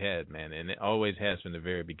in my head, man, and it always has from the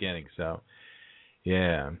very beginning. So,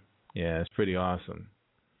 yeah, it's pretty awesome.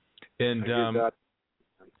 And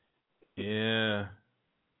yeah,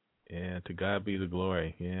 to God be the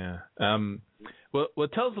glory. Yeah. Well,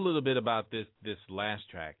 tell us a little bit about this last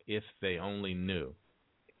track, If They Only Knew.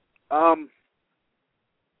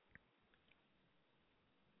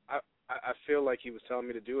 I feel like he was telling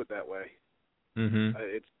me to do it that way. Mm-hmm.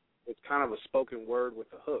 It's kind of a spoken word with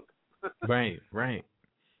a hook. Right.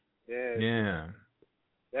 Yeah.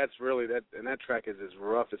 That's really that, and that track is as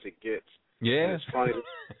rough as it gets. Yeah. And it's funny.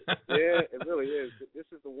 Yeah, it really is. This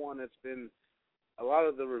is the one that's been a lot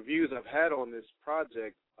of the reviews I've had on this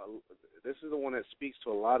project. This is the one that speaks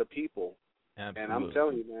to a lot of people. Absolutely. And I'm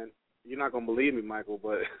telling you, man, you're not gonna believe me, Michael,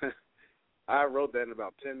 but I wrote that in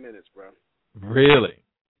about 10 minutes, bro. Really?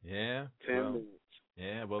 Yeah. 10 minutes.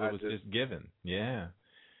 Yeah. Well, it was just given. Yeah.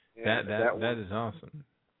 That is awesome.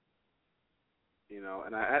 You know,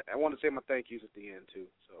 and I want to say my thank yous at the end too.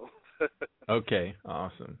 So. Okay.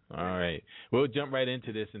 Awesome. All right. We'll jump right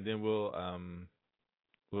into this, and then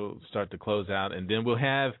we'll start to close out, and then we'll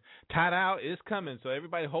have Tadow is coming. So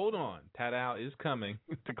everybody, hold on. Tadow is coming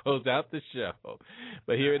to close out the show.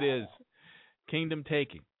 But here it is, Kingdom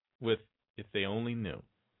Taking with If They Only Knew.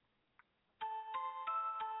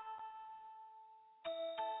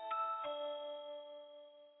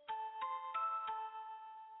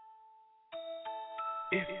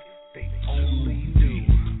 If they only knew.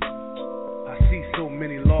 I see so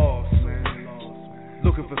many laws, man.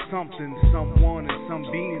 Looking for something, someone, and some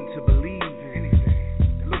being to believe in.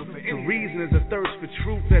 The reason is a thirst for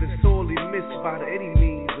truth that is sorely missed by the any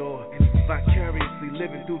means, or vicariously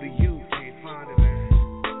living through the youth. Can't find it, man.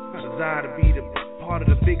 I desire to be the part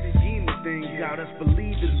of the big scheme of things. Got us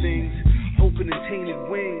believing things, hoping in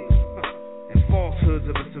tainted wings, and falsehoods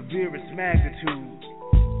of the severest magnitude.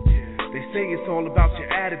 They say it's all about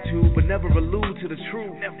your attitude, but never allude to the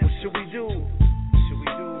truth. What should we do?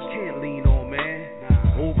 Can't lean on, man.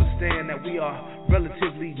 Understand that we are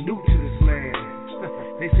relatively new to this land.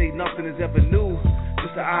 They say nothing is ever new,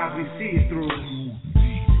 just the eyes we see it through. If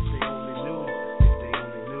they only knew, if they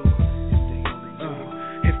only knew.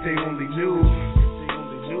 they only knew, if they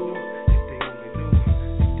only knew, if they only knew,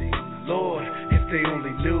 if they only, Lord, if they only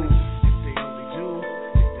knew, if they only knew,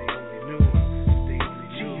 if they only knew, if they only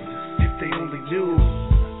knew, if they only knew,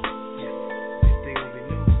 if they only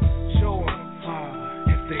knew, show them, Father,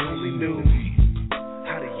 if they only knew.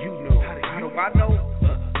 How do you know? How do I know?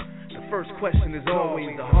 The first question is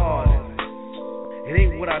always the hardest. It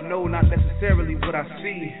ain't what I know, not necessarily what I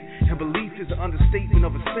see. And belief is an understatement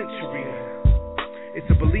of a century. It's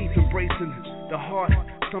a belief embracing the heart,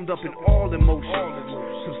 summed up in all emotions,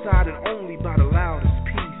 subsided only by the loudest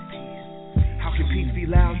peace. How can peace be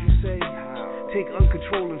loud, you say? Take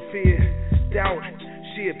uncontrolling fear, doubt,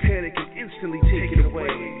 sheer panic, and instantly take it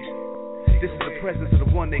away. This is the presence of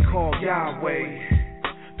the one they call Yahweh,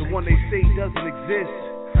 the one they say doesn't exist.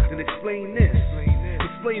 Then explain this.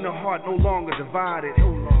 Explain a heart no longer divided.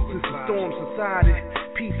 Since the storm subsided,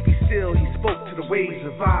 peace be still, he spoke to the waves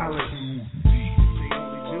of violence.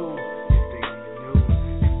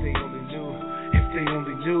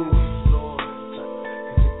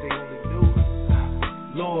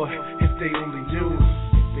 Lord, if they only knew,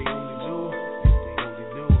 if they only knew, if they only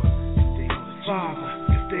knew, if they only, Father,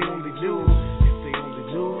 if they only knew, if they only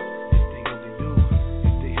knew, if they only knew,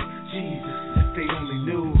 if they, Jesus, if they only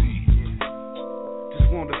knew.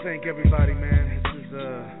 Just wanted to thank everybody, man. This is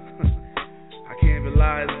I can't even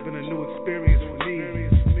lie, it's been a new experience for me,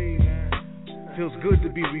 man. Feels good to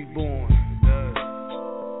be reborn. It does.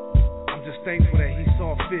 I'm just thankful that he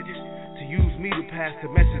saw fit to use me to pass the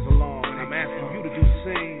message along, and I'm asking you to do the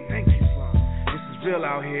same. Thank you, Father. This is real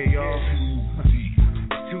out here, y'all.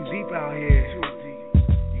 It's too deep out here.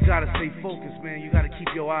 You gotta stay focused, man. You gotta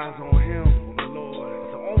keep your eyes on him, on the Lord.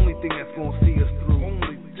 It's the only thing that's gonna see us through.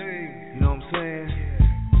 Only thing. You know what I'm saying?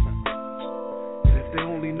 And if they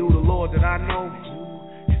only knew the Lord that I know,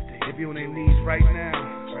 if they be on their knees right now,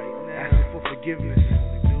 asking for forgiveness,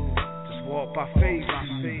 just walk by faith,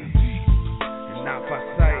 and not by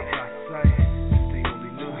sight. If they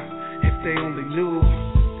only knew, if they only knew,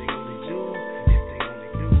 if they only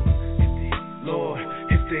knew, if they, Lord,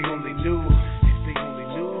 if they only knew, if they only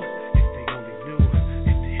knew, if they only knew,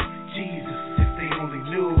 if they, Jesus, if they only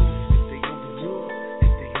knew, if they only knew,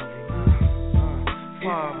 if they only knew,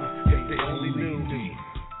 Father, if they only knew.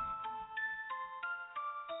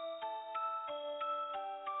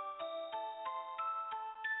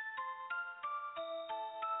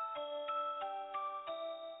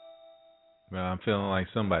 Well, I'm feeling like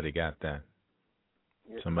somebody got that.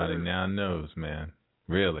 Yes, Somebody sir. now knows, man.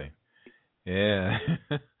 Really. Yeah.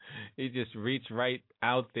 He just reached right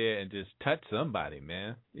out there and just touched somebody,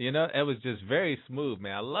 man. You know, it was just very smooth,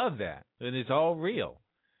 man. I love that. And it's all real.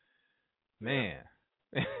 Man.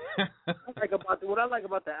 What I like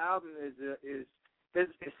about the album is there's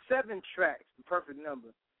 7 tracks, the perfect number.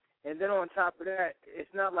 And then on top of that,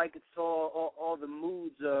 it's not like it's all the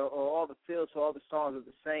moods or all the feels or all the songs are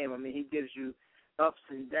the same. I mean, he gives you ups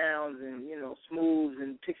and downs and, you know, smooths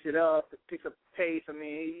and picks up pace. I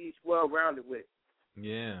mean, he's well-rounded with it.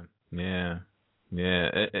 Yeah.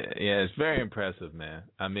 It's very impressive, man.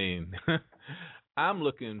 I mean, I'm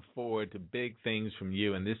looking forward to big things from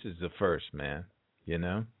you, and this is the first, man. You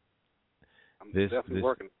know? I'm definitely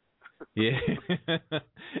working. Yeah.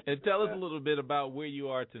 And tell us a little bit about where you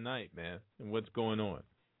are tonight, man, and what's going on.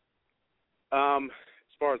 As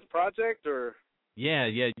far as the project, or? Yeah.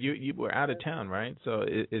 You were out of town, right? So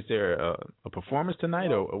is there a performance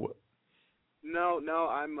tonight, or what? No.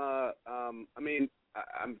 I'm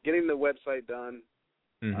getting the website done.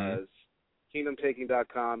 Mm-hmm. It's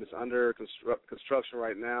kingdomtaking.com. It's under construction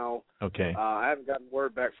right now. Okay. I haven't gotten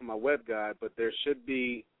word back from my web guy, but there should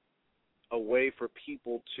be a way for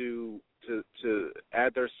people to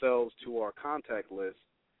add themselves to our contact list.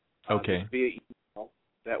 Okay. Via email.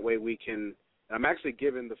 That way we can. I'm actually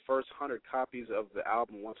giving the first 100 copies of the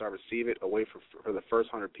album once I receive it away for the first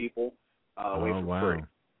 100 people away for free.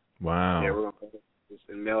 Wow. Yeah, we're gonna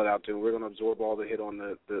and mail it out to them. We're gonna absorb all the hit on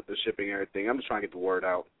the shipping and everything. I'm just trying to get the word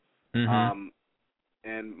out. Mm-hmm.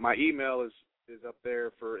 And my email is up there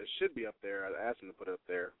it should be up there. I asked them to put it up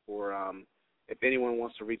there for if anyone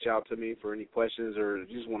wants to reach out to me for any questions or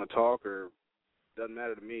you just want to talk, or doesn't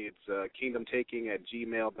matter to me. It's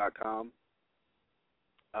kingdomtaking@gmail.com.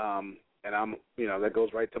 And I'm, that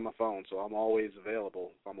goes right to my phone, so I'm always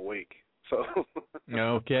available if I'm awake. So.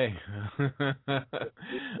 Okay. All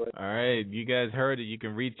right, you guys heard it. You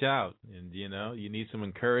can reach out, and you need some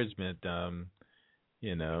encouragement. Or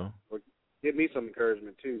give me some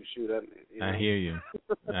encouragement too. Shoot, I hear you.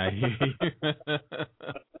 I hear you.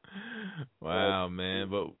 Wow, man.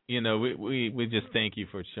 But, we just thank you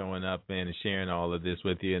for showing up, man, and sharing all of this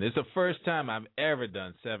with you. And it's the first time I've ever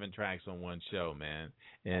done 7 tracks on one show, man.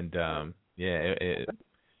 And,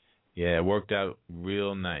 it worked out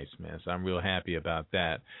real nice, man. So I'm real happy about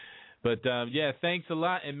that. But, thanks a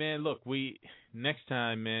lot. And, man, look, next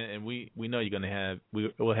time, man, and we know you're going to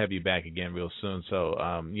we'll have you back again real soon. So,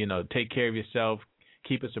 take care of yourself.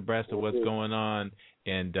 Keep us abreast of what's going on.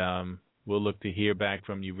 And we'll look to hear back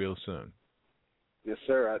from you real soon. Yes,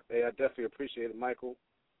 sir. I definitely appreciate it, Michael,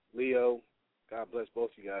 Leo. God bless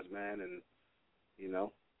both you guys, man. And,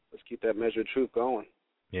 let's keep that measure of truth going.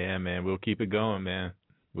 Yeah, man. We'll keep it going, man.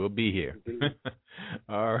 We'll be here.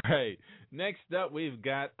 All right. Next up, we've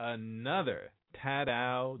got another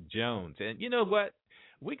Tadow Jones. And you know what?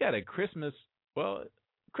 We got a Christmas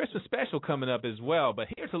special coming up as well. But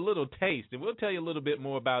here's a little taste, and we'll tell you a little bit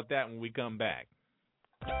more about that when we come back.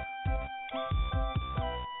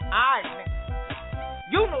 All right,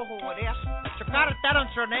 you know who it is. Chicago,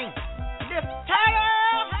 that's your name. This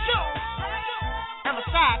Tadow Jones. And the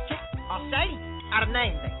sidekick, I'll say, out of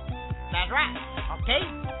name thing. That's right, okay?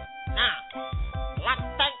 Now, I'd like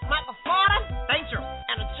to thank Michael Fordham, thank you,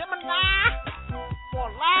 and the Gemini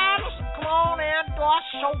for allowing us to come on and do our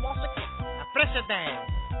show once again. Now, press it down.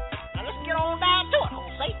 Now, let's get on down to it,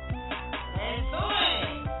 Jose. Let's do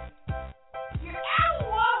it.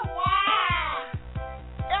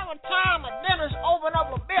 Every time a dentist open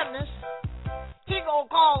up a business, he gonna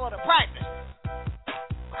call it a practice.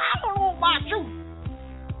 I don't know about you.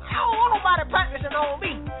 I don't want nobody practicing on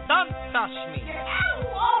me. Don't touch me.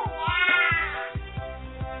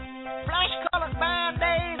 Flesh-colored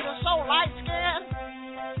band-aids are so light-skinned,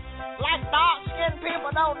 like dark-skinned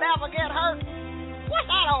people don't never get hurt. What's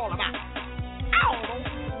that all about? I don't know.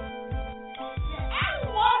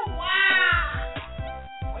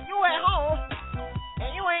 When you at home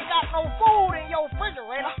and you ain't got no food in your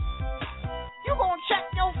refrigerator, you gonna check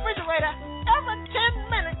your refrigerator every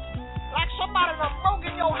 10 minutes like somebody done broke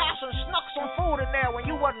in your house and snuck some food in there when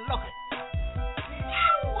you wasn't looking.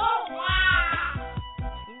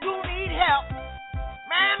 You need help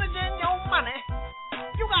managing your money.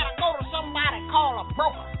 You gotta go to somebody called a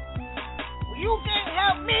broker. Well, you can't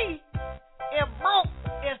help me if broke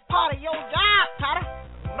is part of your job, Tadow.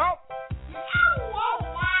 Nope.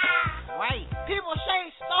 Right. People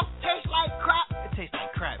say stuff tastes like crap. It tastes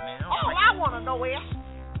like crap, man. All I want to know is,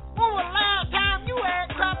 when was the last time you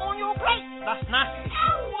had crap on your plate? That's nasty.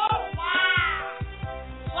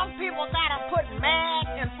 Some people gotta put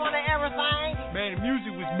mad in front of everything. Man, the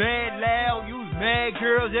music was mad loud. You was mad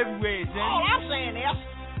girls everywhere, son. All I'm saying is,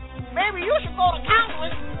 maybe you should go to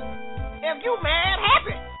counseling if you mad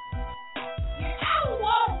happy.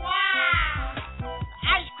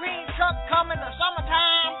 Ice cream truck come in the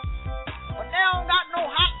summertime, but they don't got no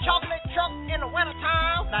hot chocolate truck in the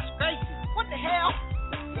wintertime. That's crazy. What the hell?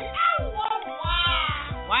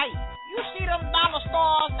 Right. You see them dollar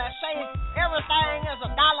stores that say everything is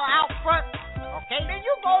 $1 out front. Okay. Then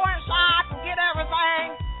you go inside and get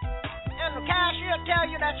everything, and the cashier tell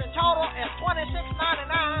you that your total is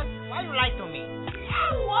 $26.99. Why you lie to me?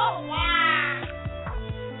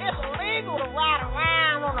 It's illegal to ride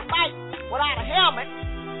around on a bike without a helmet,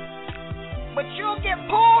 but you'll get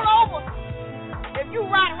pulled over if you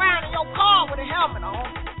ride around in your car with a helmet on.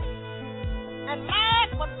 And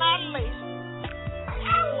last but not least,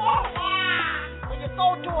 when you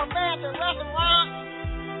go to a fancy restaurant,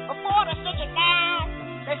 before they sit you down,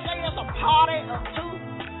 they say it's a party of two,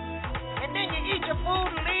 and then you eat your food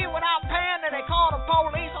and leave without paying, and they call the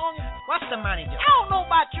police on you. What's the money, Joe? I don't know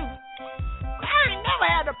about you. I ain't never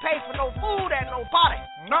had to pay for no food at no party.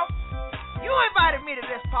 Nope. You invited me to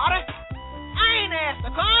this party. I ain't asked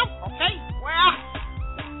to come. Okay. Well,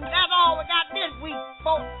 that's all we got this week,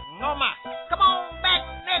 folks. No más. Come on back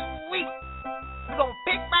next week. We're going to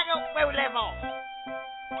pick back up where we left off.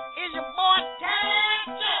 It's your boy,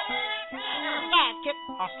 Tadow Jones, and a sidekick,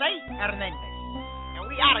 Jose Hernandez. And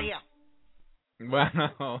we out of here.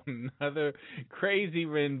 Wow, another crazy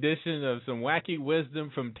rendition of some wacky wisdom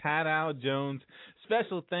from Tadow Jones.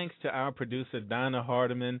 Special thanks to our producer, Donna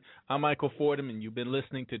Hardiman. I'm Michael Fordham, and you've been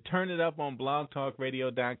listening to Turn It Up on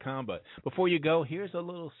blogtalkradio.com. But before you go, here's a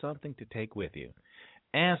little something to take with you.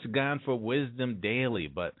 Ask God for wisdom daily,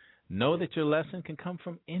 but know that your lesson can come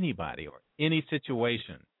from anybody or any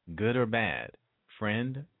situation, good or bad,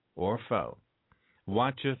 friend or foe.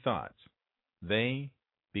 Watch your thoughts. They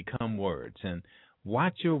become words, and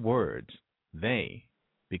watch your words. They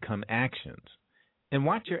become actions, and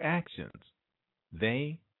watch your actions.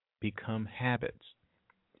 They become habits,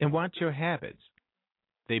 and watch your habits.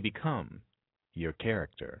 They become your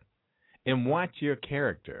character, and watch your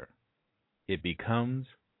character. It becomes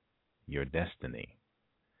your destiny.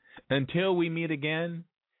 Until we meet again,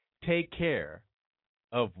 take care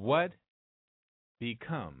of what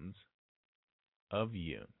becomes of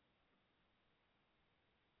you.